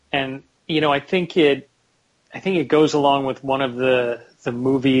I think it goes along with one of the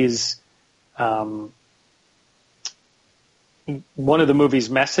movie's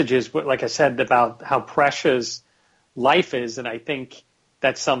messages, like I said, about how precious life is, and I think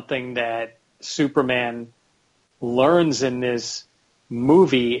that's something that Superman learns in this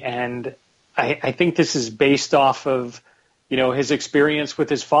movie, and I think this is based off of his experience with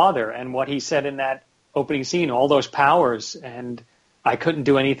his father and what he said in that opening scene, all those powers, and I couldn't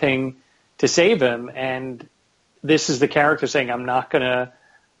do anything to save him. And this is the character saying, I'm not going to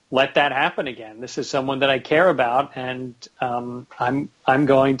let that happen again. This is someone that I care about, and I'm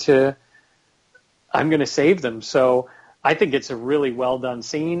going to save them. So I think it's a really well done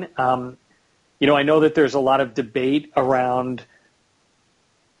scene. I know that there's a lot of debate around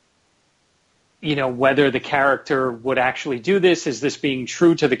whether the character would actually do this. Is this being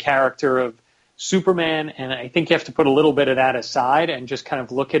true to the character of Superman? And I think you have to put a little bit of that aside and just kind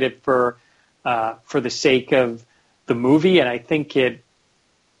of look at it for the sake of the movie. And I think it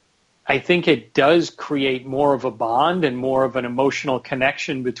does create more of a bond and more of an emotional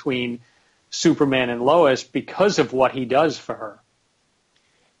connection between Superman and Lois because of what he does for her.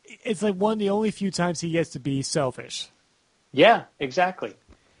 It's like one of the only few times he gets to be selfish. Yeah, exactly.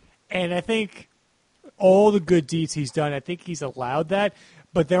 And I think all the good deeds he's done, I think he's allowed that.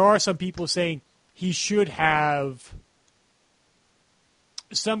 But there are some people saying he should have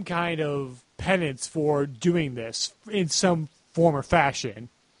some kind of penance for doing this in some form or fashion.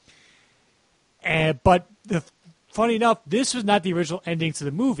 But funny enough, this was not the original ending to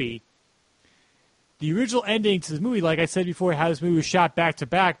the movie. The original ending to the movie, like I said before, how this movie was shot back to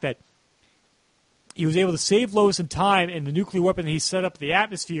back, that he was able to save Lois in time, and the nuclear weapon that he set up in the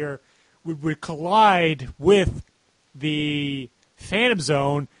atmosphere would collide with the Phantom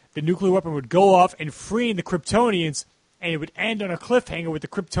Zone. The nuclear weapon would go off and free the Kryptonians, and it would end on a cliffhanger with the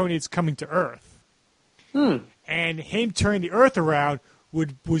Kryptonians coming to Earth. And him turning the Earth around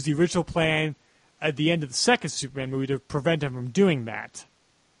was the original plan at the end of the second Superman movie to prevent him from doing that.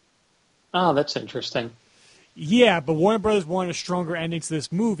 Oh, that's interesting. Yeah, but Warner Brothers wanted a stronger ending to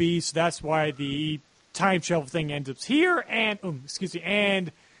this movie, so that's why the time travel thing ends up here, and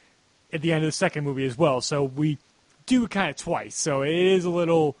and at the end of the second movie as well. So we do it kind of twice. So it is a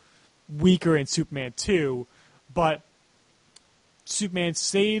little weaker in Superman 2, but Superman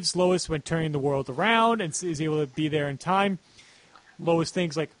saves Lois when turning the world around and is able to be there in time. Lois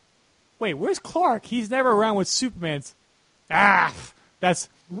thinks like, wait, where's Clark? He's never around with Superman's. That's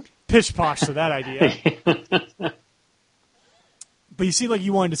pish posh to that idea. But you seem like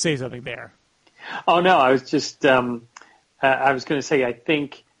you wanted to say something there. Oh, no, I was just, I was going to say, I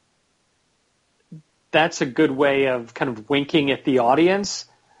think that's a good way of kind of winking at the audience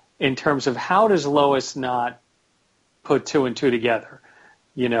in terms of how does Lois not put two and two together?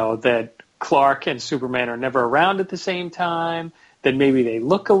 That Clark and Superman are never around at the same time, that maybe they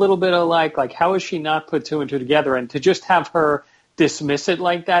look a little bit alike. Like, how is she not put two and two together? And to just have her dismiss it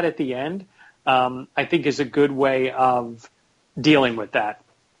like that at the end, I think is a good way of dealing with that.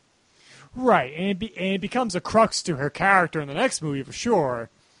 Right, and it becomes a crux to her character in the next movie for sure.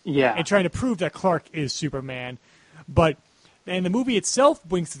 Yeah. And trying to prove that Clark is Superman. And the movie itself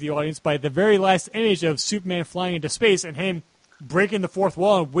winks to the audience by the very last image of Superman flying into space and him breaking the fourth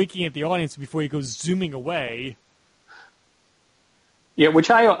wall and winking at the audience before he goes zooming away. Yeah,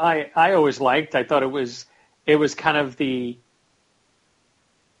 which I always liked. I thought it was kind of the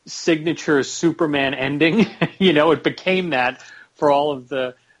signature Superman ending. It became that for all of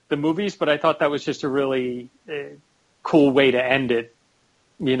the movies, but I thought that was just a really cool way to end it.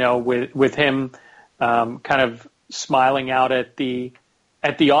 With him kind of smiling out at the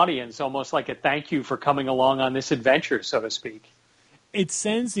audience, almost like a thank you for coming along on this adventure, so to speak. It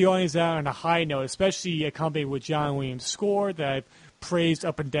sends the audience out on a high note, especially accompanied with John Williams' score that I've praised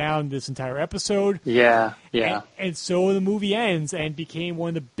up and down this entire episode. Yeah. And so the movie ends and became one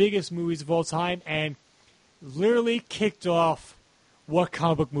of the biggest movies of all time and literally kicked off what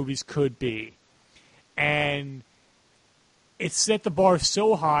comic book movies could be. And it set the bar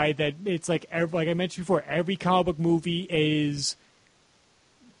so high that it's like I mentioned before, every comic book movie is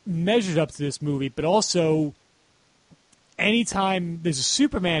measured up to this movie, but also anytime there's a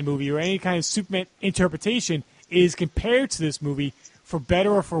Superman movie or any kind of Superman interpretation is compared to this movie, for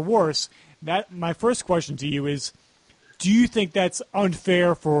better or for worse, that my first question to you is, do you think that's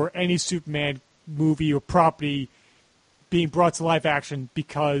unfair for any Superman movie or property being brought to live action?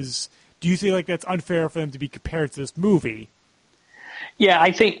 Because do you feel like that's unfair for them to be compared to this movie? Yeah,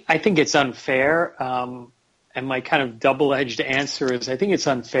 I think it's unfair. And my kind of double-edged answer is I think it's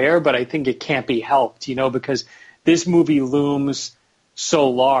unfair, but I think it can't be helped, because this movie looms so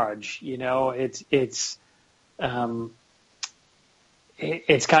large. It's kind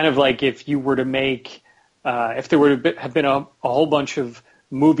of like if you were to make, if there were to have been a whole bunch of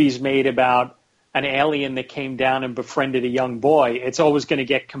movies made about an alien that came down and befriended a young boy, it's always going to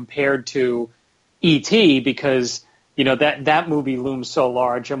get compared to E.T. because, that movie looms so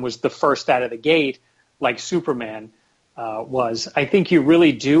large and was the first out of the gate, like Superman was. I think you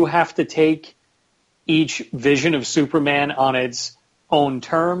really do have to take each vision of Superman on its own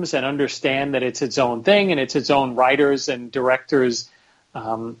terms and understand that it's its own thing and it's its own writers and directors'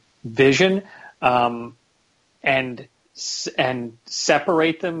 vision, and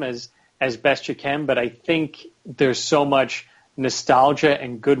separate them as best you can. But I think there's so much nostalgia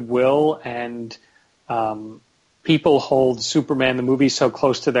and goodwill, and people hold Superman the movie so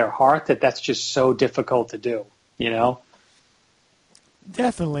close to their heart that that's just so difficult to do.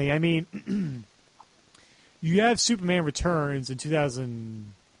 Definitely. I mean, you have Superman Returns in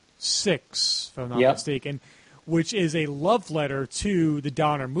 2006, if I'm not mistaken, which is a love letter to the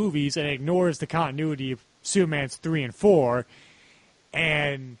Donner movies and ignores the continuity of Superman's 3 and 4.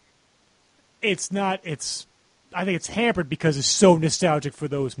 And I think it's hampered because it's so nostalgic for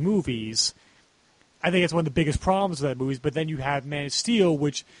those movies. I think it's one of the biggest problems with that movies. But then you have Man of Steel,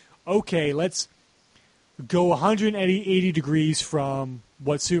 which, okay, let's go 180 degrees from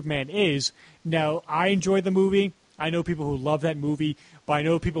what Superman is. Now, I enjoyed the movie. I know people who love that movie, but I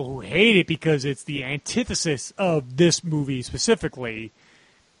know people who hate it because it's the antithesis of this movie specifically.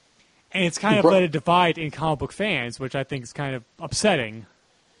 And it's kind of led a divide in comic book fans, which I think is kind of upsetting.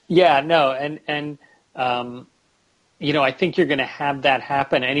 Yeah, no, and I think you're going to have that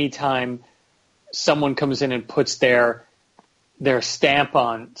happen anytime someone comes in and puts their stamp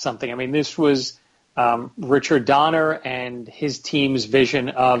on something. I mean, this was Richard Donner and his team's vision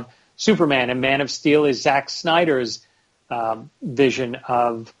of Superman, and Man of Steel is Zack Snyder's vision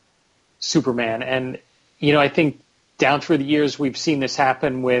of Superman. And, I think down through the years we've seen this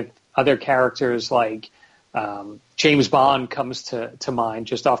happen with other characters like James Bond comes to mind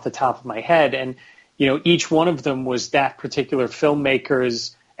just off the top of my head. And, each one of them was that particular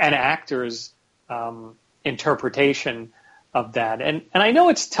filmmaker's and actor's interpretation of that. And I know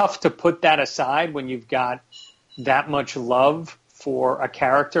it's tough to put that aside when you've got that much love for a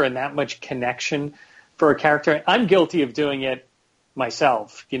character and that much connection for a character. I'm guilty of doing it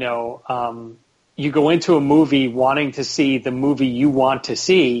myself. You go into a movie wanting to see the movie you want to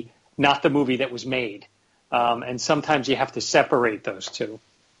see, not the movie that was made. And sometimes you have to separate those two.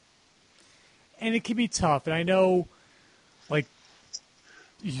 And it can be tough. And I know, like,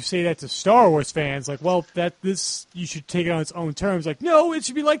 you say that to Star Wars fans, like, well, you should take it on its own terms. Like, no, it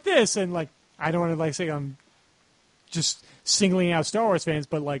should be like this. And, like, I don't want to, say I'm just singling out Star Wars fans,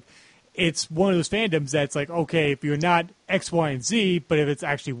 but, it's one of those fandoms that's like, okay, if you're not X, Y, and Z, but if it's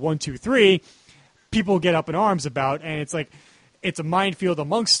actually 1, 2, 3, people get up in arms about, and it's like, it's a minefield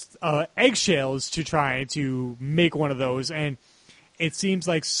amongst eggshells to try to make one of those. And it seems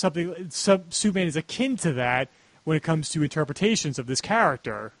like Superman is akin to that when it comes to interpretations of this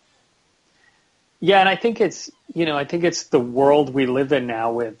character. Yeah, and I think it's the world we live in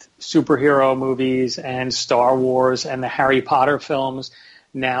now with superhero movies and Star Wars and the Harry Potter films.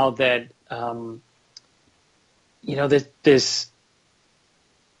 Now that the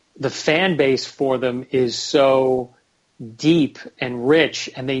fan base for them is so deep and rich,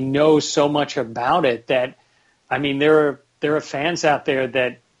 and they know so much about it that, I mean, there are fans out there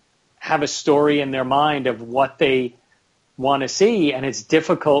that have a story in their mind of what they want to see, and it's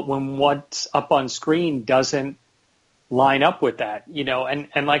difficult when what's up on screen doesn't line up with that,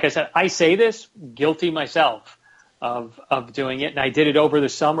 and like I said, I say this, guilty myself of doing it, and I did it over the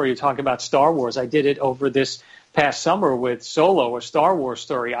summer. You're talking about Star Wars. I did it over this past summer with Solo, a Star Wars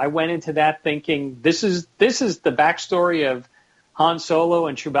story. I went into that thinking, this is the backstory of Han Solo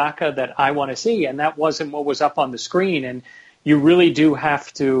and Chewbacca that I want to see, and that wasn't what was up on the screen. And you really do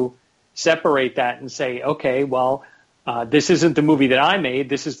have to separate that and say, okay, well, this isn't the movie that I made.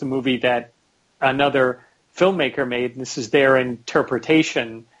 This is the movie that another filmmaker made. And this is their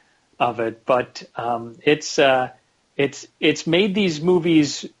interpretation of it. But it's made these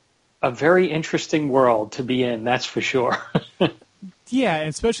movies a very interesting world to be in, that's for sure. Yeah, and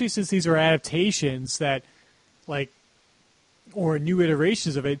especially since these are adaptations that, like, or new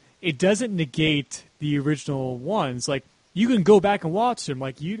iterations of it, it doesn't negate the original ones. Like, you can go back and watch them.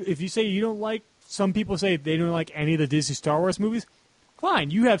 Like, if you say you don't like, some people say they don't like any of the Disney Star Wars movies, fine.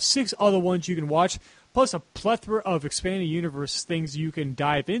 You have 6 other ones you can watch, plus a plethora of expanded universe things you can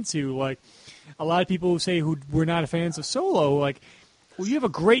dive into. Like, a lot of people who say who were not fans of Solo, like, well, you have a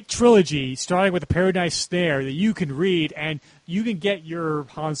great trilogy starting with the Paradise Snare that you can read, and you can get your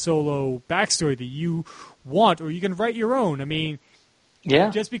Han Solo backstory that you want, or you can write your own. I mean, yeah.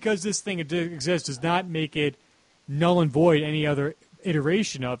 Just because this thing exists does not make it null and void any other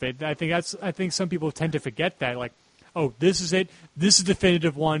iteration of it. I think some people tend to forget that. Like, oh, this is it. This is the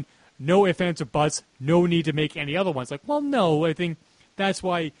definitive one. No ifs, ands, or buts. No need to make any other ones. Like, well, no. I think that's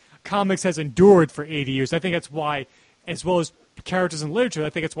why comics has endured for 80 years. I think that's why, as well as characters in literature, I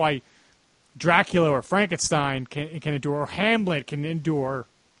think it's why Dracula or Frankenstein can endure, or Hamlet can endure,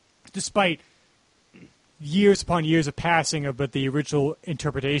 despite years upon years of passing of the original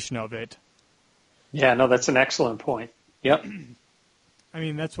interpretation of it. Yeah, no, that's an excellent point. Yep. I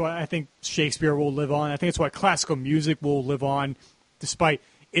mean, that's why I think Shakespeare will live on. I think it's why classical music will live on, despite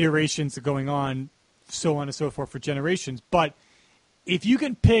iterations going on, so on and so forth for generations. But if you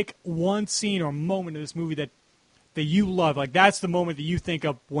can pick one scene or moment of this movie that you love, like that's the moment that you think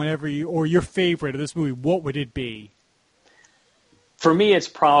of whenever or your favorite of this movie, what would it be? For me, it's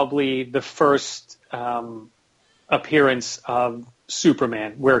probably the first appearance of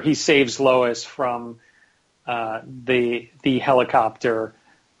Superman, where he saves Lois from the helicopter.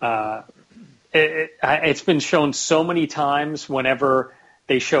 It's been shown so many times whenever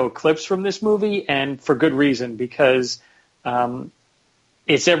they show clips from this movie, and for good reason, because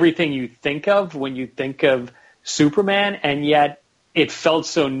it's everything you think of when you think of Superman, and yet it felt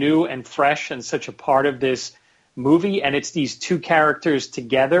so new and fresh and such a part of this movie, and it's these two characters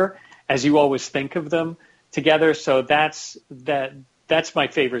together as you always think of them together. So that's my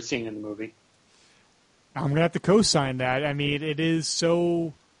favorite scene in the movie. I'm going to have to co-sign that. I mean, it is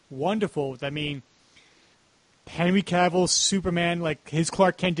so wonderful. I mean, Henry Cavill's Superman, like his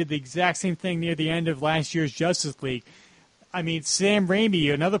Clark Kent did the exact same thing near the end of last year's Justice League. I mean, Sam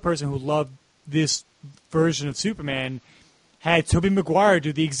Raimi, another person who loved this version of Superman, had Tobey Maguire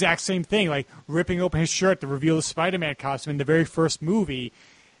do the exact same thing, like ripping open his shirt to reveal the Spider-Man costume in the very first movie.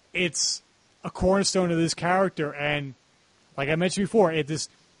 It's a cornerstone of this character, and like I mentioned before, it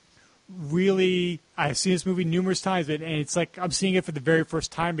just really, I've seen this movie numerous times, and it's like I'm seeing it for the very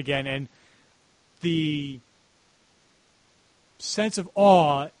first time again, and the sense of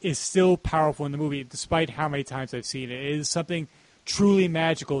awe is still powerful in the movie, despite how many times I've seen it. It is something truly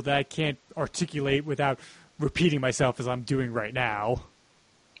magical that I can't articulate without repeating myself as I'm doing right now.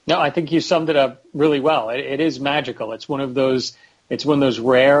 No, I think you summed it up really well. It is magical. It's one of those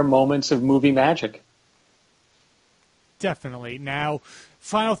rare moments of movie magic. Definitely. Now,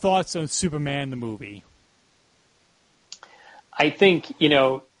 final thoughts on Superman the movie. I think,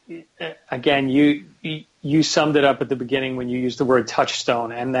 again, you summed it up at the beginning when you used the word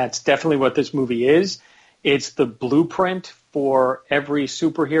touchstone, and that's definitely what this movie is. It's the blueprint for every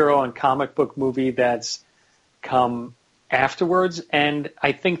superhero and comic book movie that's come afterwards. And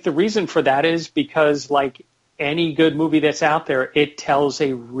I think the reason for that is because, like any good movie that's out there, it tells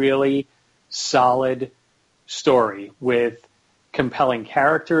a really solid story with compelling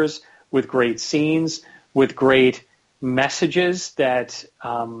characters, with great scenes, with great messages that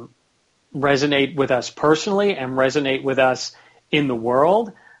resonate with us personally and resonate with us in the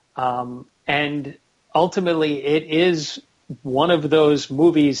world. And ultimately, it is one of those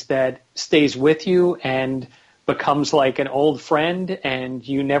movies that stays with you and becomes like an old friend, and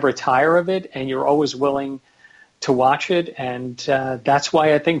you never tire of it, and you're always willing to watch it. And that's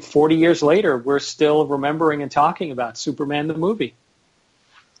why I think 40 years later, we're still remembering and talking about Superman the movie.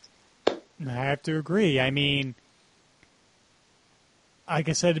 I have to agree. I mean, like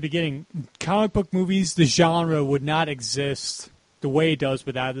I said at the beginning, comic book movies, the genre would not exist the way it does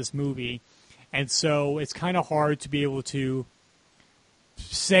without this movie. And so it's kind of hard to be able to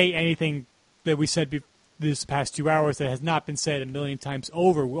say anything that we said this past 2 hours that has not been said a million times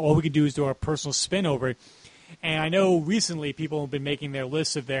over. All we can do is do our personal spin over it. And I know recently people have been making their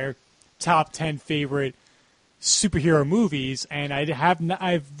lists of their top 10 favorite superhero movies, and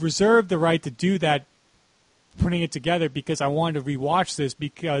I've reserved the right to do that, putting it together, because I wanted to rewatch this,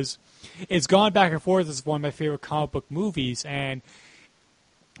 because it's gone back and forth as one of my favorite comic book movies, and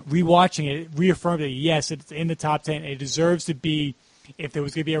rewatching it reaffirmed that yes, it's in the top 10. It deserves to be. If there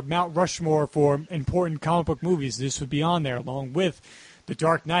was going to be a Mount Rushmore for important comic book movies, this would be on there, along with The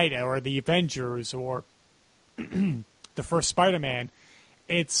Dark Knight or the Avengers or the first Spider-Man.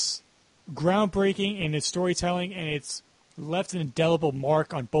 It's groundbreaking in its storytelling, and it's left an indelible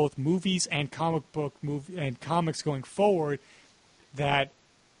mark on both movies and comics going forward. That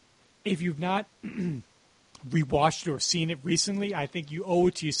if you've not rewatched it or seen it recently, I think you owe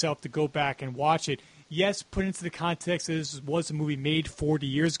it to yourself to go back and watch it. Yes, put into the context that this was a movie made 40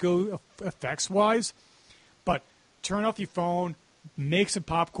 years ago, effects-wise, but turn off your phone, make some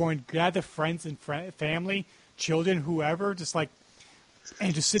popcorn, gather friends and family, children, whoever,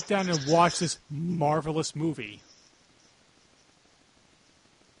 and just sit down and watch this marvelous movie.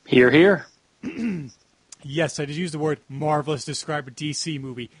 Hear, hear. Yes, I just used the word marvelous to describe a DC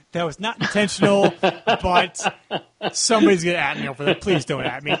movie. That was not intentional, but somebody's going to at me over that. Please don't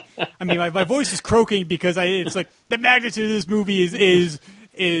at me. I mean, my voice is croaking because it's like the magnitude of this movie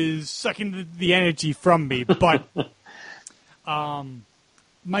is sucking the energy from me. But,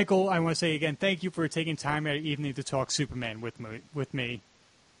 Michael, I want to say again, thank you for taking time out of the evening to talk Superman with me.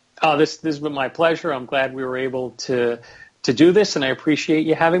 Oh, this has been my pleasure. I'm glad we were able to do this, and I appreciate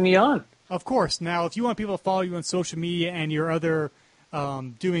you having me on. Of course. Now, if you want people to follow you on social media and your other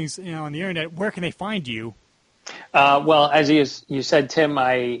doings on the internet, where can they find you? Well, as you said, Tim,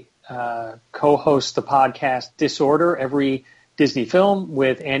 I co-host the podcast Disorder every Disney film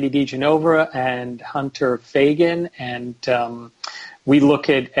with Andy DiGenova and Hunter Fagan, and we look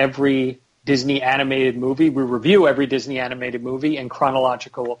at every Disney animated movie. We review every Disney animated movie in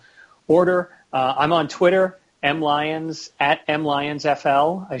chronological order. I'm on Twitter. MLyons, at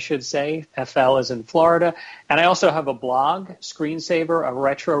MLyonsFL, I should say. FL is in Florida. And I also have a blog, Screensaver, a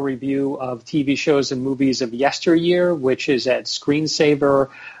retro review of TV shows and movies of yesteryear, which is at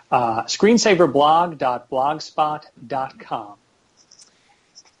screensaverblog.blogspot.com.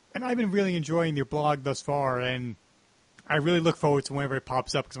 And I've been really enjoying your blog thus far, and I really look forward to whenever it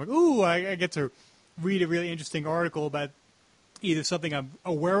pops up, because I'm like, ooh, I get to read a really interesting article about either something I'm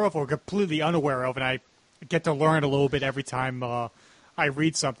aware of or completely unaware of, and I get to learn a little bit every time I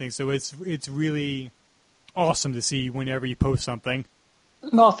read something. So it's really awesome to see whenever you post something.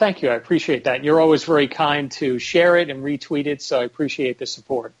 No, thank you. I appreciate that. You're always very kind to share it and retweet it, so I appreciate the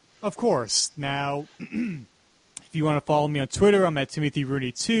support. Of course. Now, if you want to follow me on Twitter, I'm at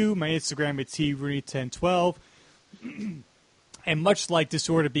TimothyRooney2. My Instagram is TRooney1012. And much like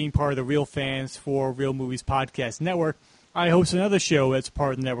Disorder being part of the Real Fans for Real Movies Podcast Network, I host another show that's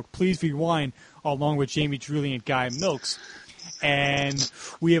part of the network, Please Rewind, along with Jamie Drewley and Guy Milks. And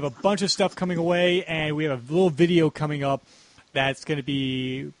we have a bunch of stuff coming away, and we have a little video coming up that's going to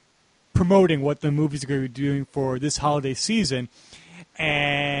be promoting what the movies are going to be doing for this holiday season.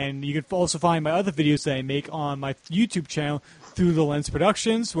 And you can also find my other videos that I make on my YouTube channel, Through the Lens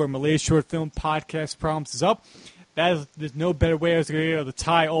Productions, where my latest short film podcast Promise is up. There's no better way I was going to be able to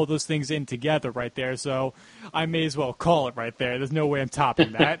tie all those things in together right there, so I may as well call it right there. There's no way I'm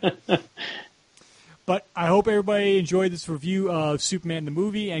topping that. But I hope everybody enjoyed this review of Superman the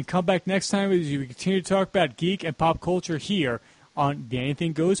movie, and come back next time as we continue to talk about geek and pop culture here on the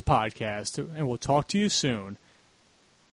Anything Goes podcast, and we'll talk to you soon.